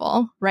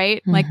powerful,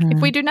 right? Like if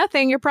we do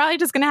nothing, you're probably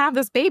just going to have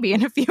this baby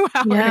in a few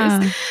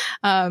hours.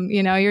 Yeah.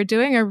 You're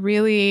doing a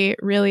really,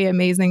 really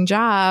amazing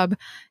job.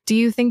 Do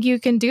you think you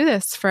can do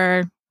this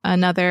for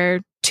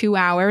another 2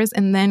 hours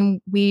and then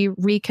we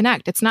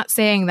reconnect? It's not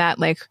saying that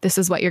like, this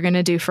is what you're going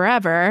to do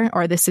forever,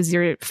 or this is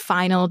your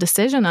final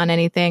decision on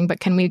anything, but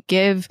can we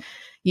give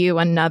you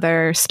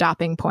another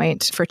stopping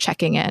point for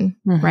checking in,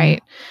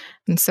 right?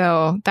 And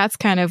so that's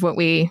kind of what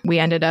we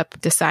ended up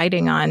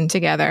deciding on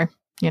together.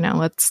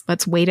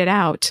 Let's wait it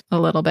out a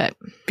little bit.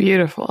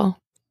 Beautiful.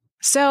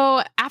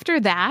 So after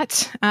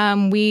that,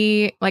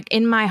 we like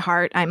in my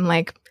heart, I'm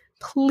like,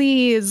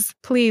 please,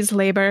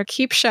 labor,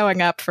 keep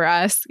showing up for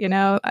us.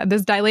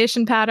 This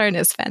dilation pattern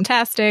is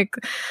fantastic.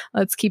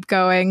 Let's keep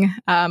going.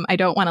 I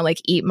don't want to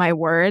like eat my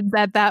words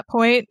at that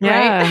point,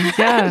 right?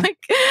 Yeah.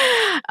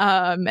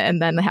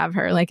 And then have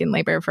her like in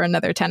labor for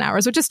another 10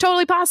 hours, which is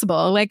totally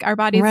possible. Like our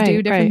bodies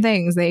do different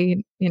things.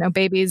 They,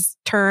 babies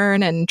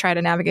turn and try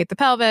to navigate the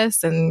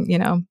pelvis and,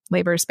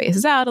 labor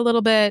spaces out a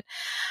little bit.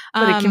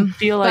 But it can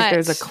feel like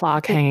there's a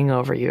clock hanging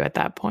over you at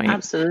that point.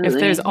 Absolutely. If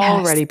there's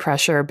already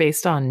pressure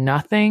based on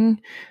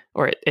nothing,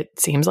 or it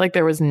seems like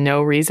there was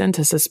no reason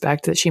to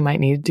suspect that she might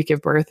need to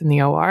give birth in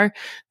the OR,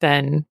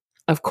 then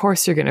of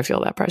course you're going to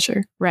feel that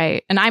pressure.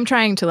 Right. And I'm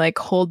trying to like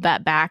hold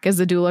that back as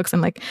a doula because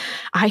I'm like,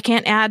 I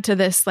can't add to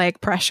this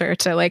like pressure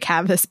to like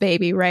have this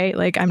baby, right?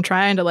 Like I'm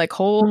trying to like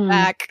hold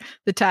back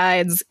the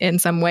tides in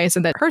some way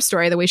so that her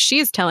story, the way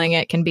she's telling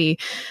it, can be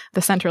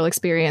the central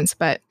experience.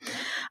 But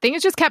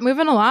things just kept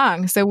moving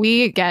along. So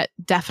we get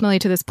definitely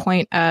to this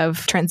point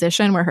of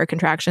transition where her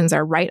contractions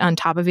are right on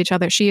top of each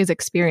other. She is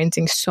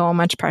experiencing so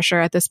much pressure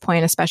at this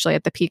point, especially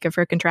at the peak of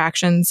her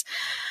contractions.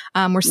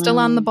 We're still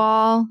on the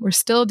ball. We're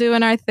still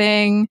doing our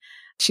thing.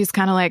 She's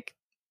kind of like,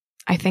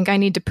 I think I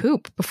need to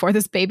poop before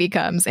this baby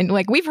comes. And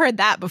like, we've heard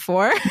that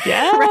before.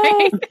 Yeah.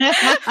 Right?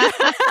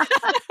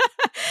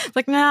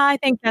 Like, no, I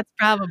think that's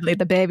probably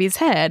the baby's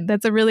head.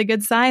 That's a really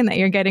good sign that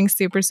you're getting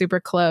super,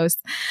 super close.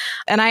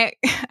 And I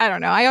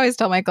don't know. I always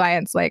tell my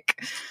clients,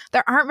 like,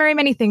 there aren't very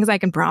many things I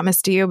can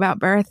promise to you about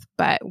birth,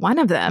 but one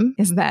of them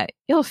is that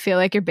you'll feel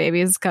like your baby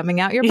is coming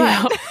out your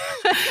butt.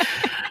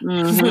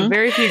 So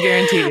very few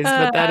guarantees,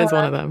 but that is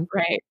one of them.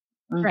 Right.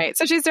 Right.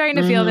 So she's starting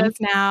to feel this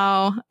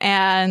now.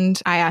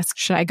 And I asked,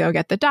 should I go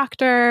get the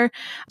doctor?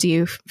 Do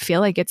you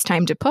feel like it's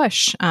time to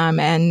push?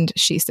 And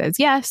she says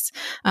yes.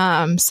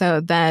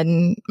 So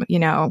then,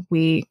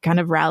 we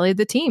kind of rallied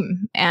the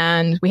team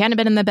and we hadn't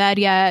been in the bed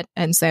yet.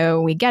 And so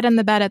we get in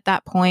the bed at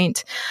that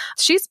point.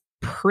 She's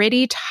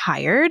pretty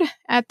tired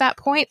at that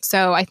point.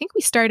 So I think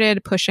we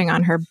started pushing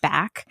on her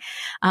back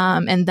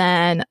and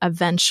then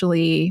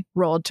eventually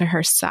rolled to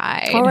her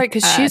side. All right,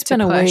 because she's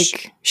been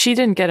awake. She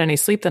didn't get any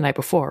sleep the night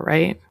before,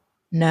 right?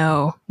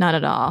 No, not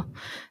at all.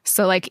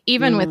 So like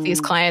even with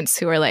these clients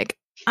who are like,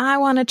 I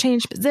want to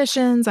change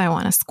positions, I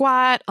want to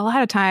squat, a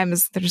lot of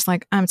times they're just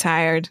like, I'm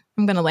tired,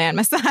 I'm going to lay on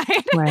my side.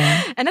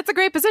 Right. And it's a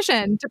great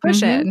position to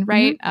push in,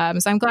 right?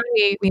 So I'm glad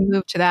we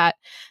moved to that.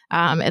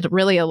 It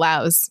really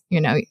allows,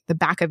 the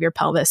back of your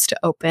pelvis to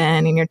open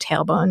and your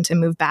tailbone to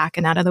move back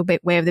and out of the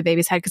way of the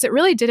baby's head. Because it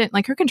really didn't,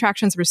 like her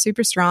contractions were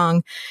super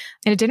strong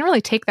and it didn't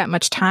really take that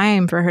much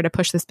time for her to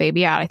push this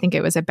baby out. I think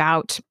it was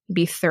about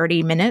maybe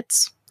 30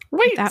 minutes.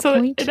 Wait, so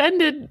it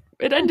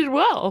ended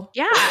well.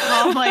 Yeah.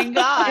 Oh my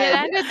God. It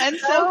ended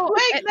so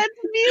quick. That's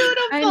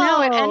beautiful. I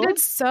know. It ended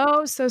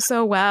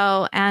so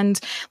well. And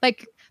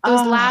like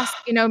those last,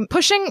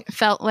 pushing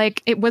felt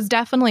like it was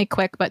definitely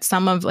quick, but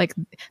some of like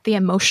the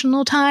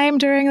emotional time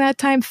during that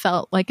time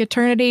felt like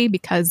eternity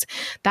because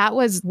that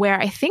was where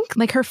I think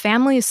like her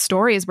family's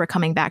stories were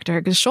coming back to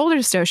her because shoulder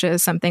dystocia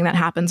is something that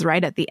happens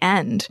right at the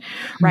end.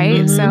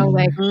 Right. So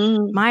like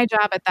my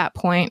job at that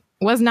point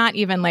was not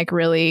even like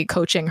really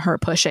coaching her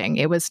pushing.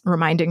 It was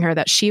reminding her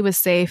that she was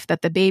safe,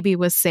 that the baby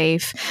was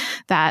safe,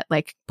 that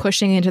like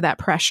pushing into that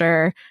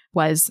pressure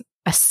was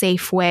a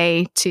safe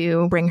way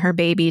to bring her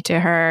baby to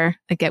her.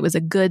 Like it was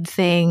a good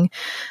thing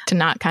to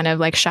not kind of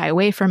like shy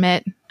away from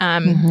it.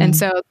 And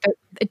so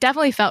it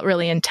definitely felt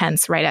really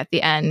intense right at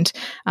the end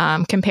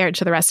compared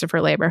to the rest of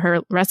her labor.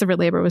 Her rest of her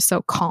labor was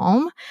so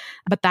calm,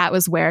 but that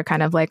was where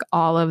kind of like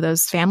all of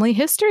those family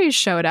histories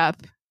showed up.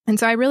 And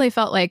so I really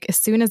felt like as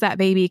soon as that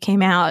baby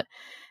came out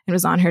and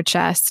was on her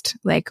chest,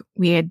 like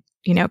we had,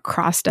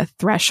 crossed a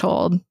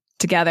threshold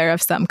together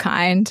of some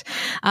kind.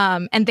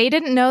 And they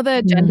didn't know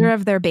the gender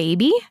of their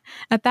baby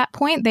at that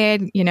point.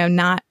 They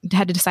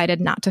had decided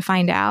not to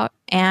find out.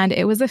 And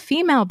it was a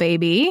female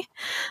baby.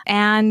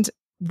 And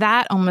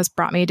that almost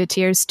brought me to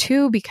tears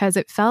too, because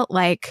it felt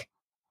like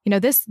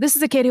this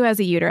is a kid who has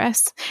a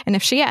uterus. And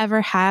if she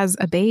ever has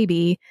a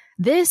baby,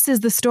 this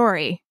is the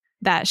story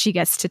that she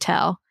gets to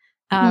tell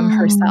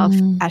herself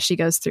as she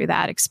goes through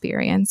that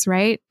experience,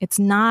 right? It's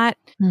not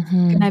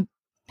going to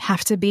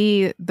have to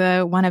be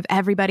the one of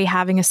everybody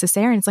having a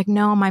cesarean. It's like,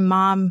 no, my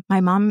mom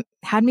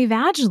had me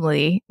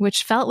vaginally,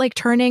 which felt like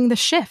turning the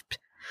shift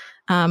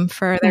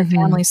for their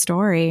family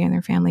story and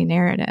their family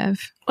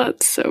narrative.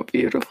 That's so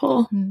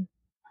beautiful.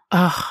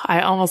 Oh,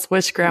 I almost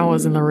wish Grandma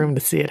was in the room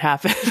to see it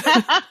happen.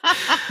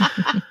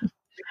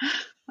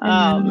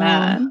 Oh,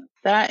 man.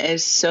 That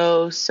is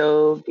so,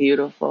 so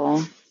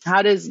beautiful.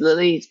 How does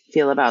Lily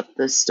feel about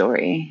this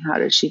story? How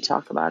does she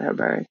talk about her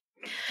birth?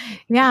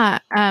 Yeah.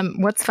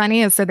 What's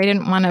funny is, so they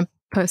didn't want a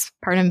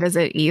postpartum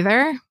visit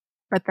either.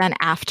 But then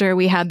after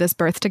we had this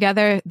birth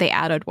together, they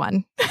added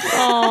one.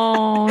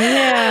 Oh,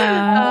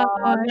 yeah.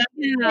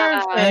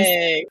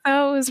 Perfect.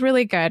 So it was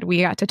really good.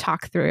 We got to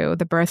talk through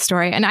the birth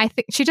story. And I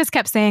think she just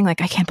kept saying,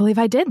 like, I can't believe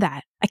I did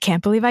that. I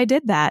can't believe I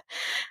did that.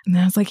 And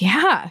I was like,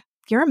 yeah,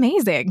 you're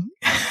amazing.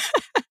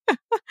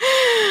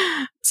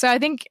 So I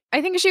think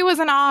she was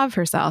in awe of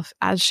herself,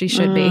 as she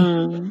should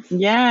be.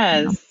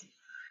 Yes.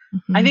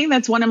 I think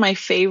that's one of my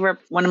favorite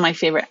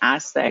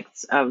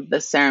aspects of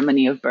the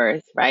ceremony of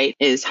birth, right?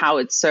 Is how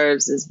it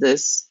serves as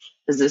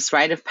this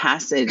rite of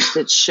passage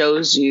that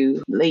shows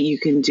you that you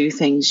can do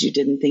things you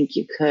didn't think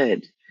you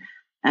could.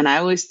 And I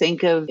always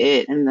think of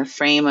it in the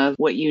frame of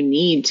what you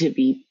need to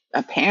be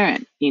a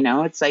parent.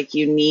 It's like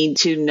you need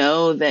to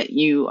know that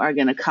you are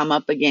going to come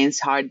up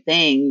against hard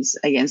things,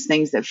 against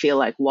things that feel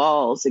like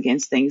walls,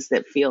 against things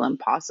that feel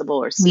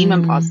impossible or seem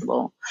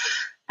impossible,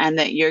 and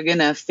that you're going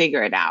to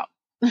figure it out.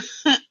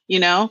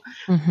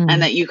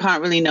 And that you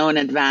can't really know in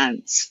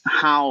advance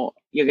how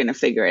you're going to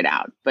figure it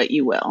out, but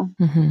you will.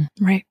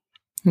 Right.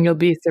 You'll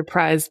be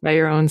surprised by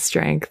your own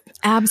strength.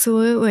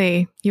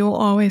 Absolutely. You'll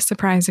always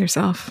surprise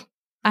yourself.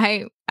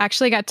 I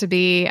actually got to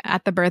be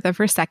at the birth of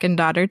her second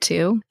daughter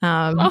too.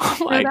 Oh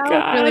my God.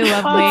 Was really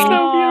lovely.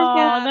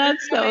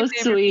 That's so beautiful. Oh,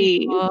 that's so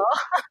sweet.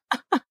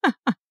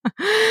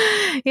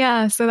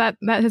 Yeah, so that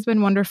has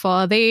been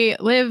wonderful. They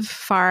live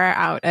far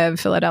out of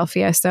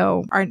Philadelphia,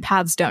 so our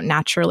paths don't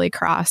naturally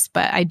cross,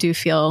 but I do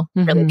feel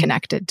really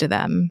connected to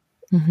them.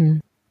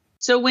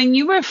 So when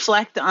you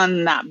reflect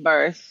on that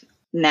birth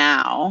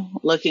now,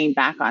 looking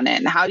back on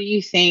it, how do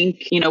you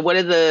think, what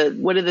are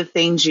the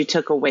things you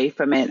took away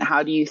from it?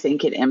 How do you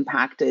think it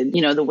impacted,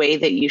 the way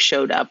that you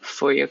showed up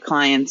for your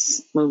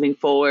clients moving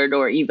forward,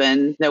 or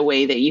even the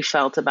way that you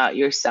felt about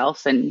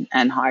yourself and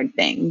hard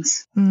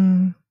things?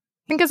 I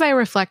think as I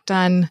reflect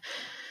on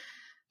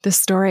the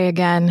story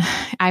again,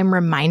 I'm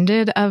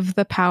reminded of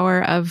the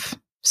power of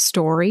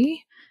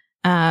story,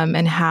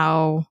 and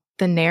how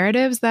the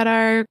narratives that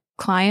our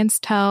clients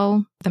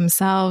tell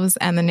themselves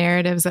and the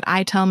narratives that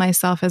I tell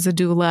myself as a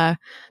doula,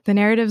 the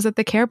narratives that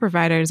the care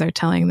providers are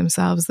telling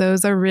themselves,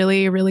 those are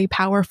really, really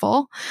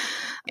powerful.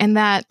 And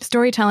that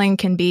storytelling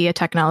can be a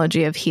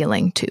technology of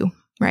healing too,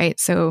 right?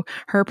 So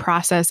her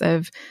process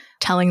of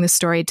telling the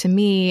story to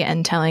me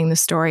and telling the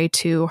story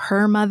to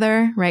her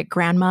mother, right?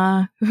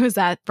 Grandma, who was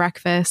at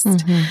breakfast.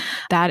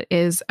 That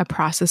is a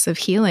process of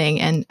healing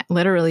and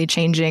literally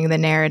changing the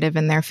narrative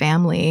in their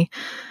family.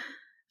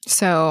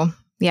 So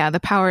yeah,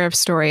 the power of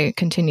story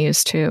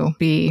continues to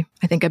be,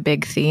 I think, a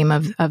big theme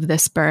of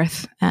this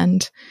birth.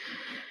 And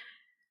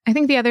I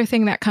think the other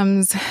thing that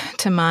comes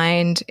to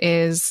mind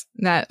is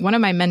that one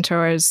of my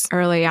mentors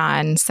early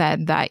on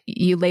said that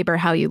you labor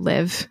how you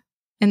live.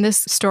 And this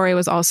story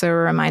was also a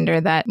reminder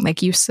that,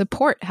 like, you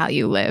support how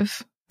you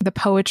live. The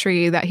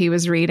poetry that he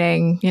was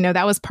reading,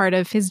 that was part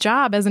of his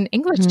job as an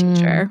English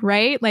teacher,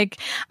 right? Like,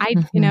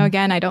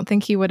 again, I don't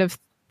think he would have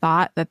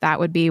thought that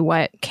would be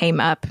what came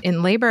up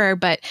in labor,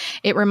 but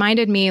it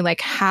reminded me,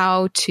 like,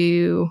 how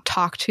to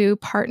talk to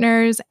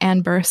partners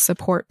and birth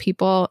support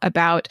people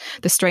about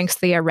the strengths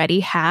they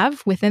already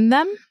have within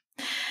them.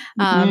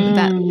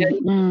 That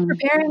you're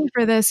preparing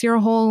for this your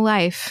whole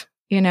life.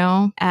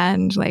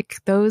 And like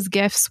those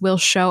gifts will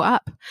show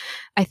up.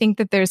 I think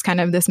that there's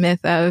kind of this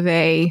myth of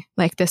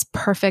this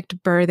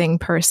perfect birthing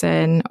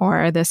person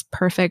or this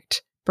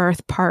perfect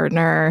birth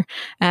partner.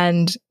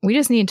 And we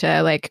just need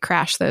to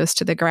crash those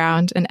to the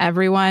ground, and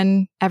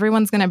everyone's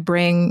going to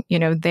bring,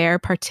 their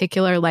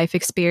particular life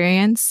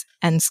experience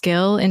and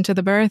skill into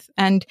the birth.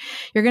 And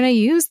you're going to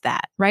use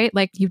that, right?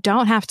 Like, you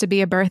don't have to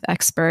be a birth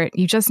expert.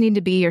 You just need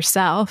to be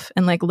yourself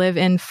and live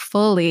in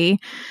fully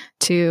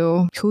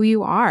to who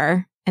you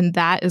are. And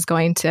that is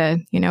going to,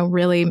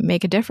 really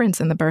make a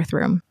difference in the birth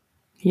room.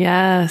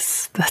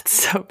 Yes, that's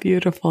so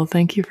beautiful.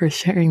 Thank you for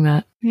sharing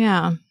that.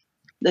 Yeah.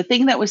 The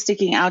thing that was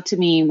sticking out to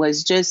me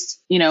was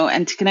just,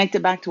 and to connect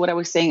it back to what I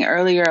was saying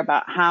earlier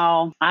about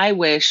how I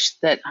wish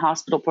that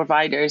hospital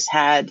providers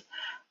had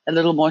a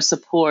little more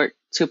support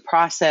to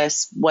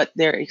process what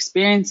they're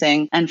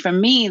experiencing. And for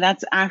me,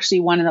 that's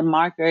actually one of the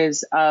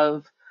markers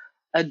of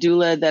a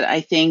doula that I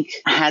think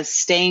has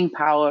staying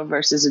power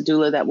versus a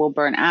doula that will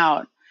burn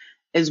out,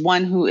 is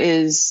one who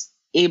is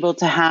able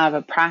to have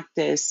a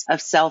practice of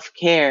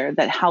self-care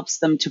that helps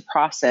them to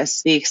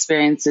process the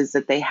experiences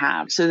that they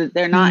have, so that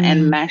they're not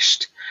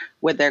enmeshed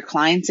what their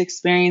clients'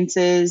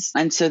 experiences,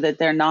 and so that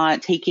they're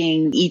not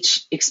taking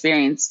each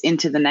experience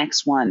into the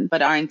next one,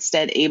 but are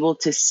instead able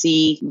to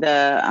see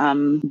the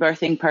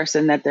birthing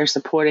person that they're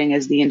supporting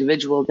as the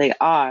individual they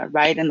are,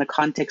 right, in the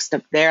context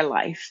of their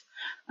life.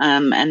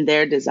 And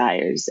their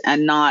desires,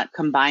 and not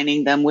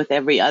combining them with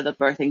every other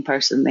birthing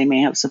person they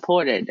may have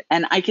supported.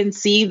 And I can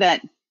see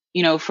that,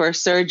 for a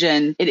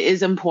surgeon, it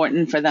is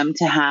important for them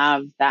to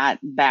have that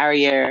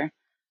barrier,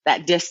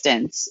 that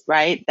distance,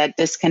 right? That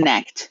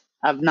disconnect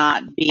of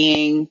not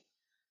being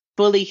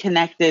fully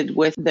connected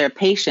with their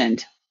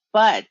patient.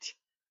 But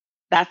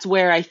that's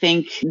where I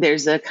think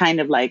there's a kind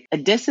of like a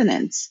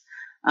dissonance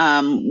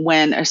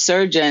when a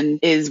surgeon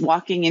is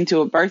walking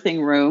into a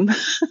birthing room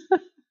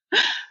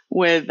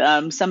with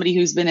somebody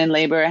who's been in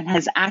labor and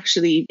is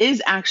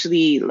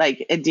actually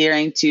like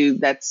adhering to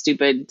that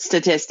stupid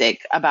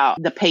statistic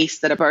about the pace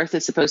that a birth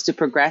is supposed to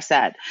progress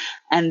at,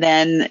 and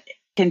then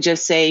can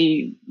just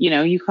say,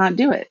 you can't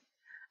do it.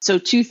 So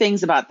two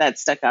things about that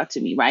stuck out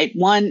to me, right?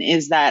 One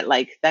is that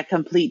like that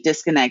complete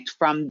disconnect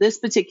from this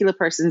particular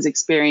person's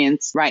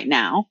experience right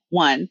now,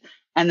 one.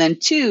 And then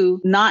two,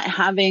 not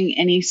having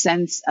any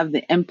sense of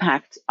the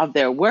impact of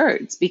their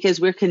words, because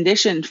we're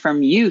conditioned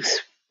from youth,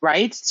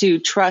 right, to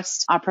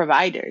trust our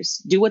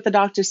providers. Do what the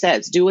doctor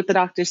says. Do what the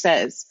doctor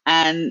says.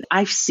 And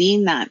I've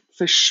seen that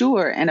for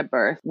sure in a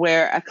birth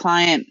where a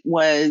client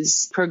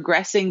was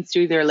progressing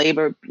through their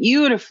labor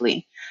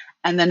beautifully.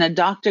 And then a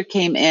doctor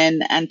came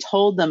in and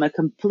told them a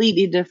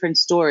completely different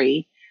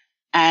story.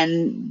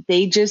 And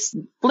they just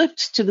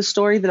flipped to the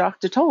story the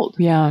doctor told.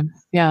 Yeah.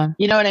 Yeah.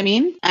 You know what I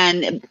mean?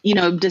 And,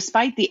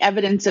 despite the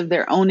evidence of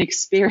their own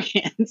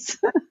experience,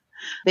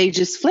 they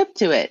just flipped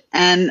to it.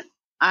 And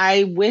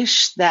I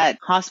wish that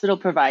hospital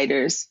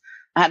providers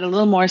had a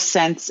little more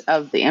sense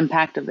of the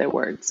impact of their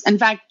words. In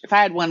fact, if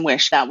I had one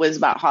wish that was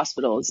about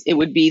hospitals, it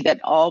would be that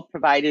all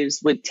providers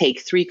would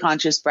take 3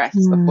 conscious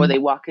breaths before they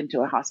walk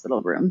into a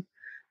hospital room.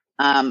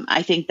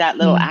 I think that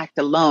little act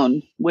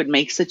alone would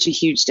make such a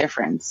huge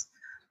difference.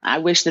 I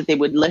wish that they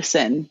would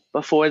listen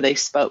before they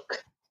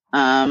spoke,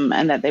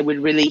 and that they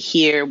would really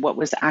hear what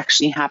was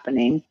actually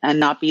happening and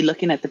not be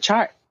looking at the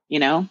chart,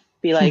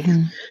 Be like,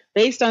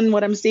 based on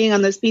what I'm seeing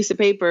on this piece of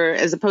paper,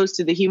 as opposed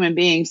to the human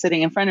being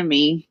sitting in front of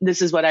me,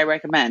 this is what I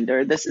recommend,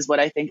 or this is what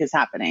I think is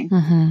happening.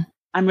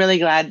 I'm really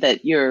glad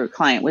that your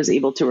client was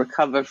able to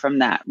recover from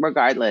that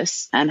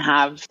regardless and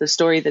have the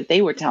story that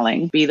they were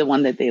telling be the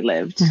one that they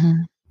lived.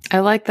 I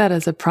like that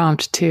as a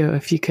prompt too.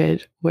 If you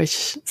could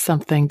wish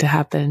something to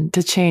happen,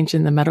 to change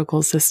in the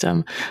medical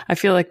system, I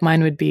feel like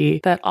mine would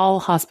be that all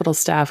hospital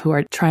staff who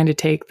are trying to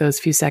take those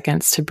few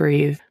seconds to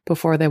breathe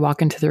before they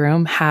walk into the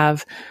room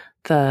have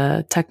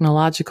the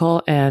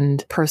technological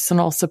and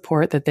personal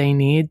support that they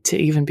need to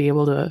even be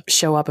able to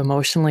show up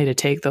emotionally to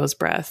take those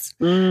breaths.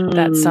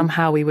 That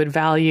somehow we would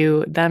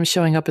value them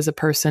showing up as a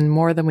person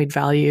more than we'd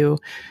value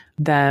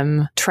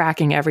them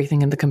tracking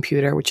everything in the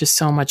computer, which is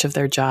so much of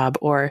their job,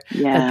 or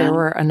that there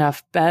were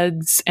enough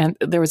beds and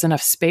there was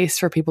enough space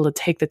for people to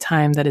take the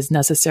time that is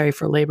necessary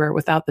for labor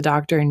without the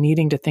doctor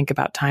needing to think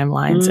about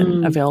timelines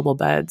and available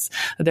beds.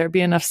 There'd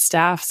be enough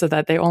staff so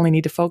that they only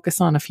need to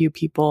focus on a few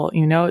people.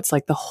 It's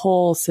like the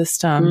whole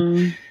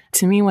system.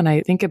 To me, when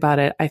I think about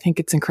it, I think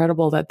it's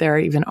incredible that there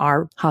even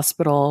are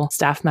hospital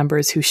staff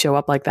members who show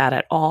up like that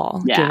at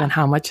all, given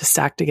how much is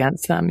stacked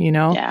against them,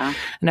 And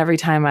every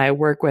time I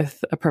work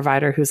with a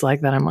provider who's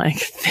like that, I'm like,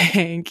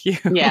 thank you.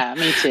 Yeah,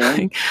 me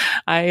too.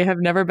 I have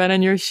never been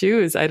in your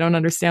shoes. I don't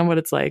understand what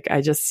it's like.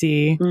 I just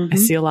see, I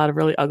see a lot of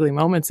really ugly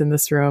moments in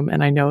this room,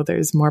 and I know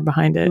there's more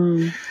behind it.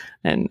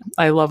 And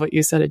I love what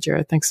you said,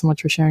 Ajira. Thanks so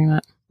much for sharing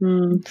that.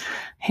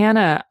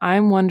 Hannah,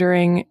 I'm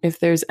wondering if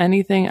there's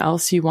anything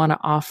else you want to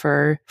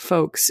offer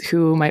folks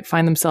who might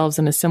find themselves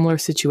in a similar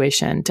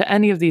situation to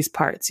any of these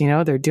parts.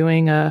 They're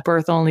doing a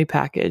birth-only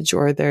package,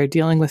 or they're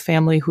dealing with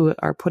family who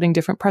are putting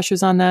different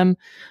pressures on them.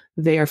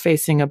 They are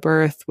facing a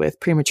birth with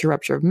premature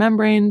rupture of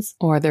membranes,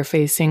 or they're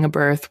facing a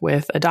birth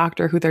with a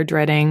doctor who they're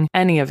dreading.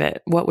 Any of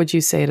it. What would you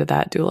say to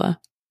that, doula?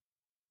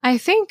 I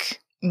think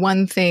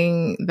one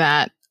thing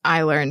that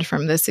I learned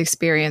from this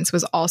experience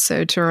was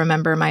also to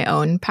remember my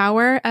own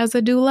power as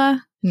a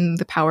doula and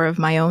the power of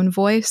my own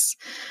voice.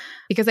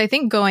 Because I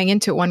think going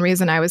into it, one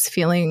reason I was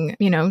feeling,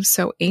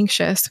 so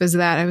anxious was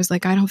that I was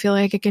like, I don't feel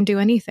like I can do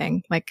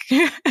anything.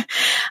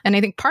 And I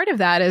think part of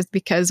that is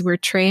because we're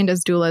trained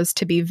as doulas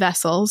to be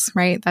vessels,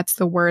 right? That's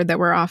the word that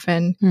we're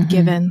often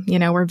given.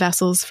 We're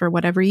vessels for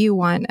whatever you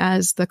want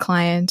as the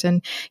client.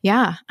 And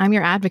yeah, I'm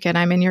your advocate.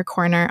 I'm in your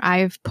corner.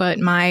 I've put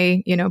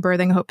my,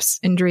 birthing hopes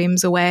and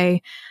dreams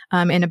away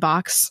in a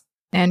box,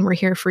 and we're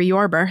here for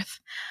your birth.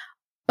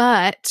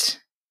 But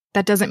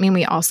that doesn't mean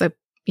we also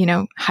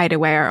hide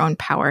away our own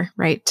power,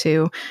 right?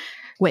 To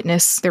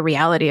witness the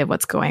reality of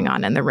what's going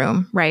on in the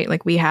room, right?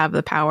 Like we have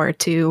the power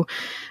to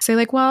say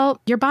like, well,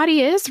 your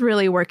body is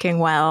really working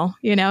well.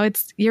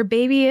 It's your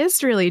baby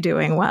is really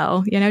doing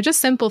well.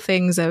 Just simple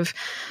things of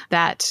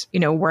that,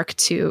 work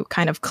to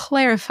kind of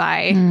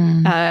clarify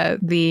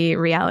the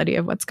reality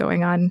of what's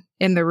going on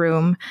in the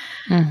room.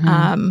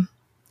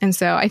 And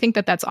so I think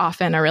that that's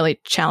often a really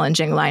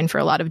challenging line for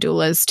a lot of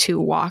doulas to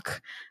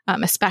walk,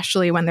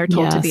 especially when they're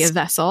told to be a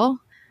vessel.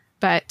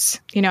 But,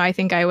 I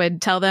think I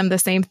would tell them the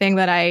same thing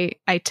that I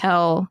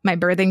tell my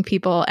birthing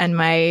people and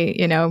my,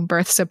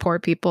 birth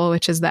support people,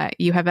 which is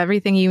that you have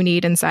everything you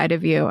need inside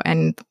of you,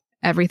 and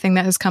everything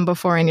that has come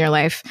before in your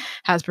life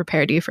has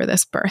prepared you for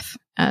this birth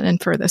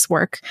and for this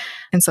work.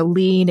 And so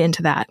lean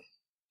into that.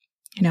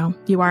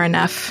 You are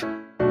enough.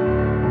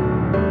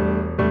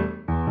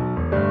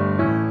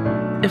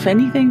 If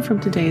anything from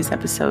today's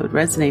episode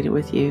resonated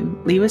with you,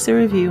 leave us a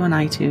review on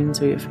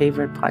iTunes or your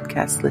favorite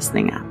podcast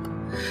listening app.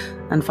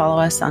 And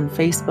follow us on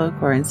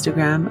Facebook or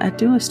Instagram at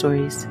Doula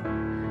Stories.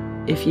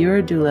 If you're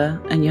a doula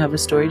and you have a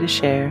story to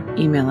share,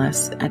 email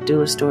us at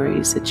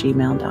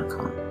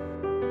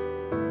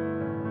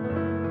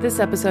doulastories@gmail.com. This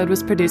episode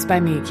was produced by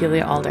me,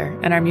 Keelia Alder,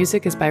 and our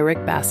music is by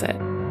Rick Bassett.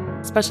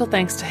 Special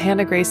thanks to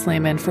Hannah Grace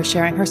Lehman for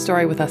sharing her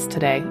story with us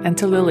today, and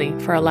to Lily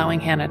for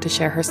allowing Hannah to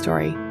share her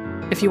story.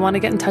 If you want to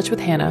get in touch with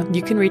Hannah,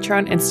 you can reach her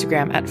on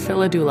Instagram at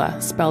Philadoula,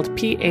 spelled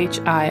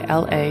Philadoula,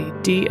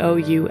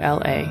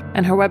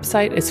 and her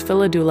website is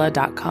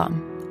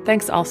philadoula.com.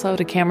 Thanks also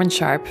to Cameron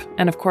Sharp,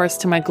 and of course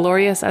to my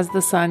glorious as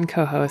the sun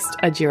co-host,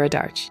 Ajira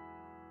Darch.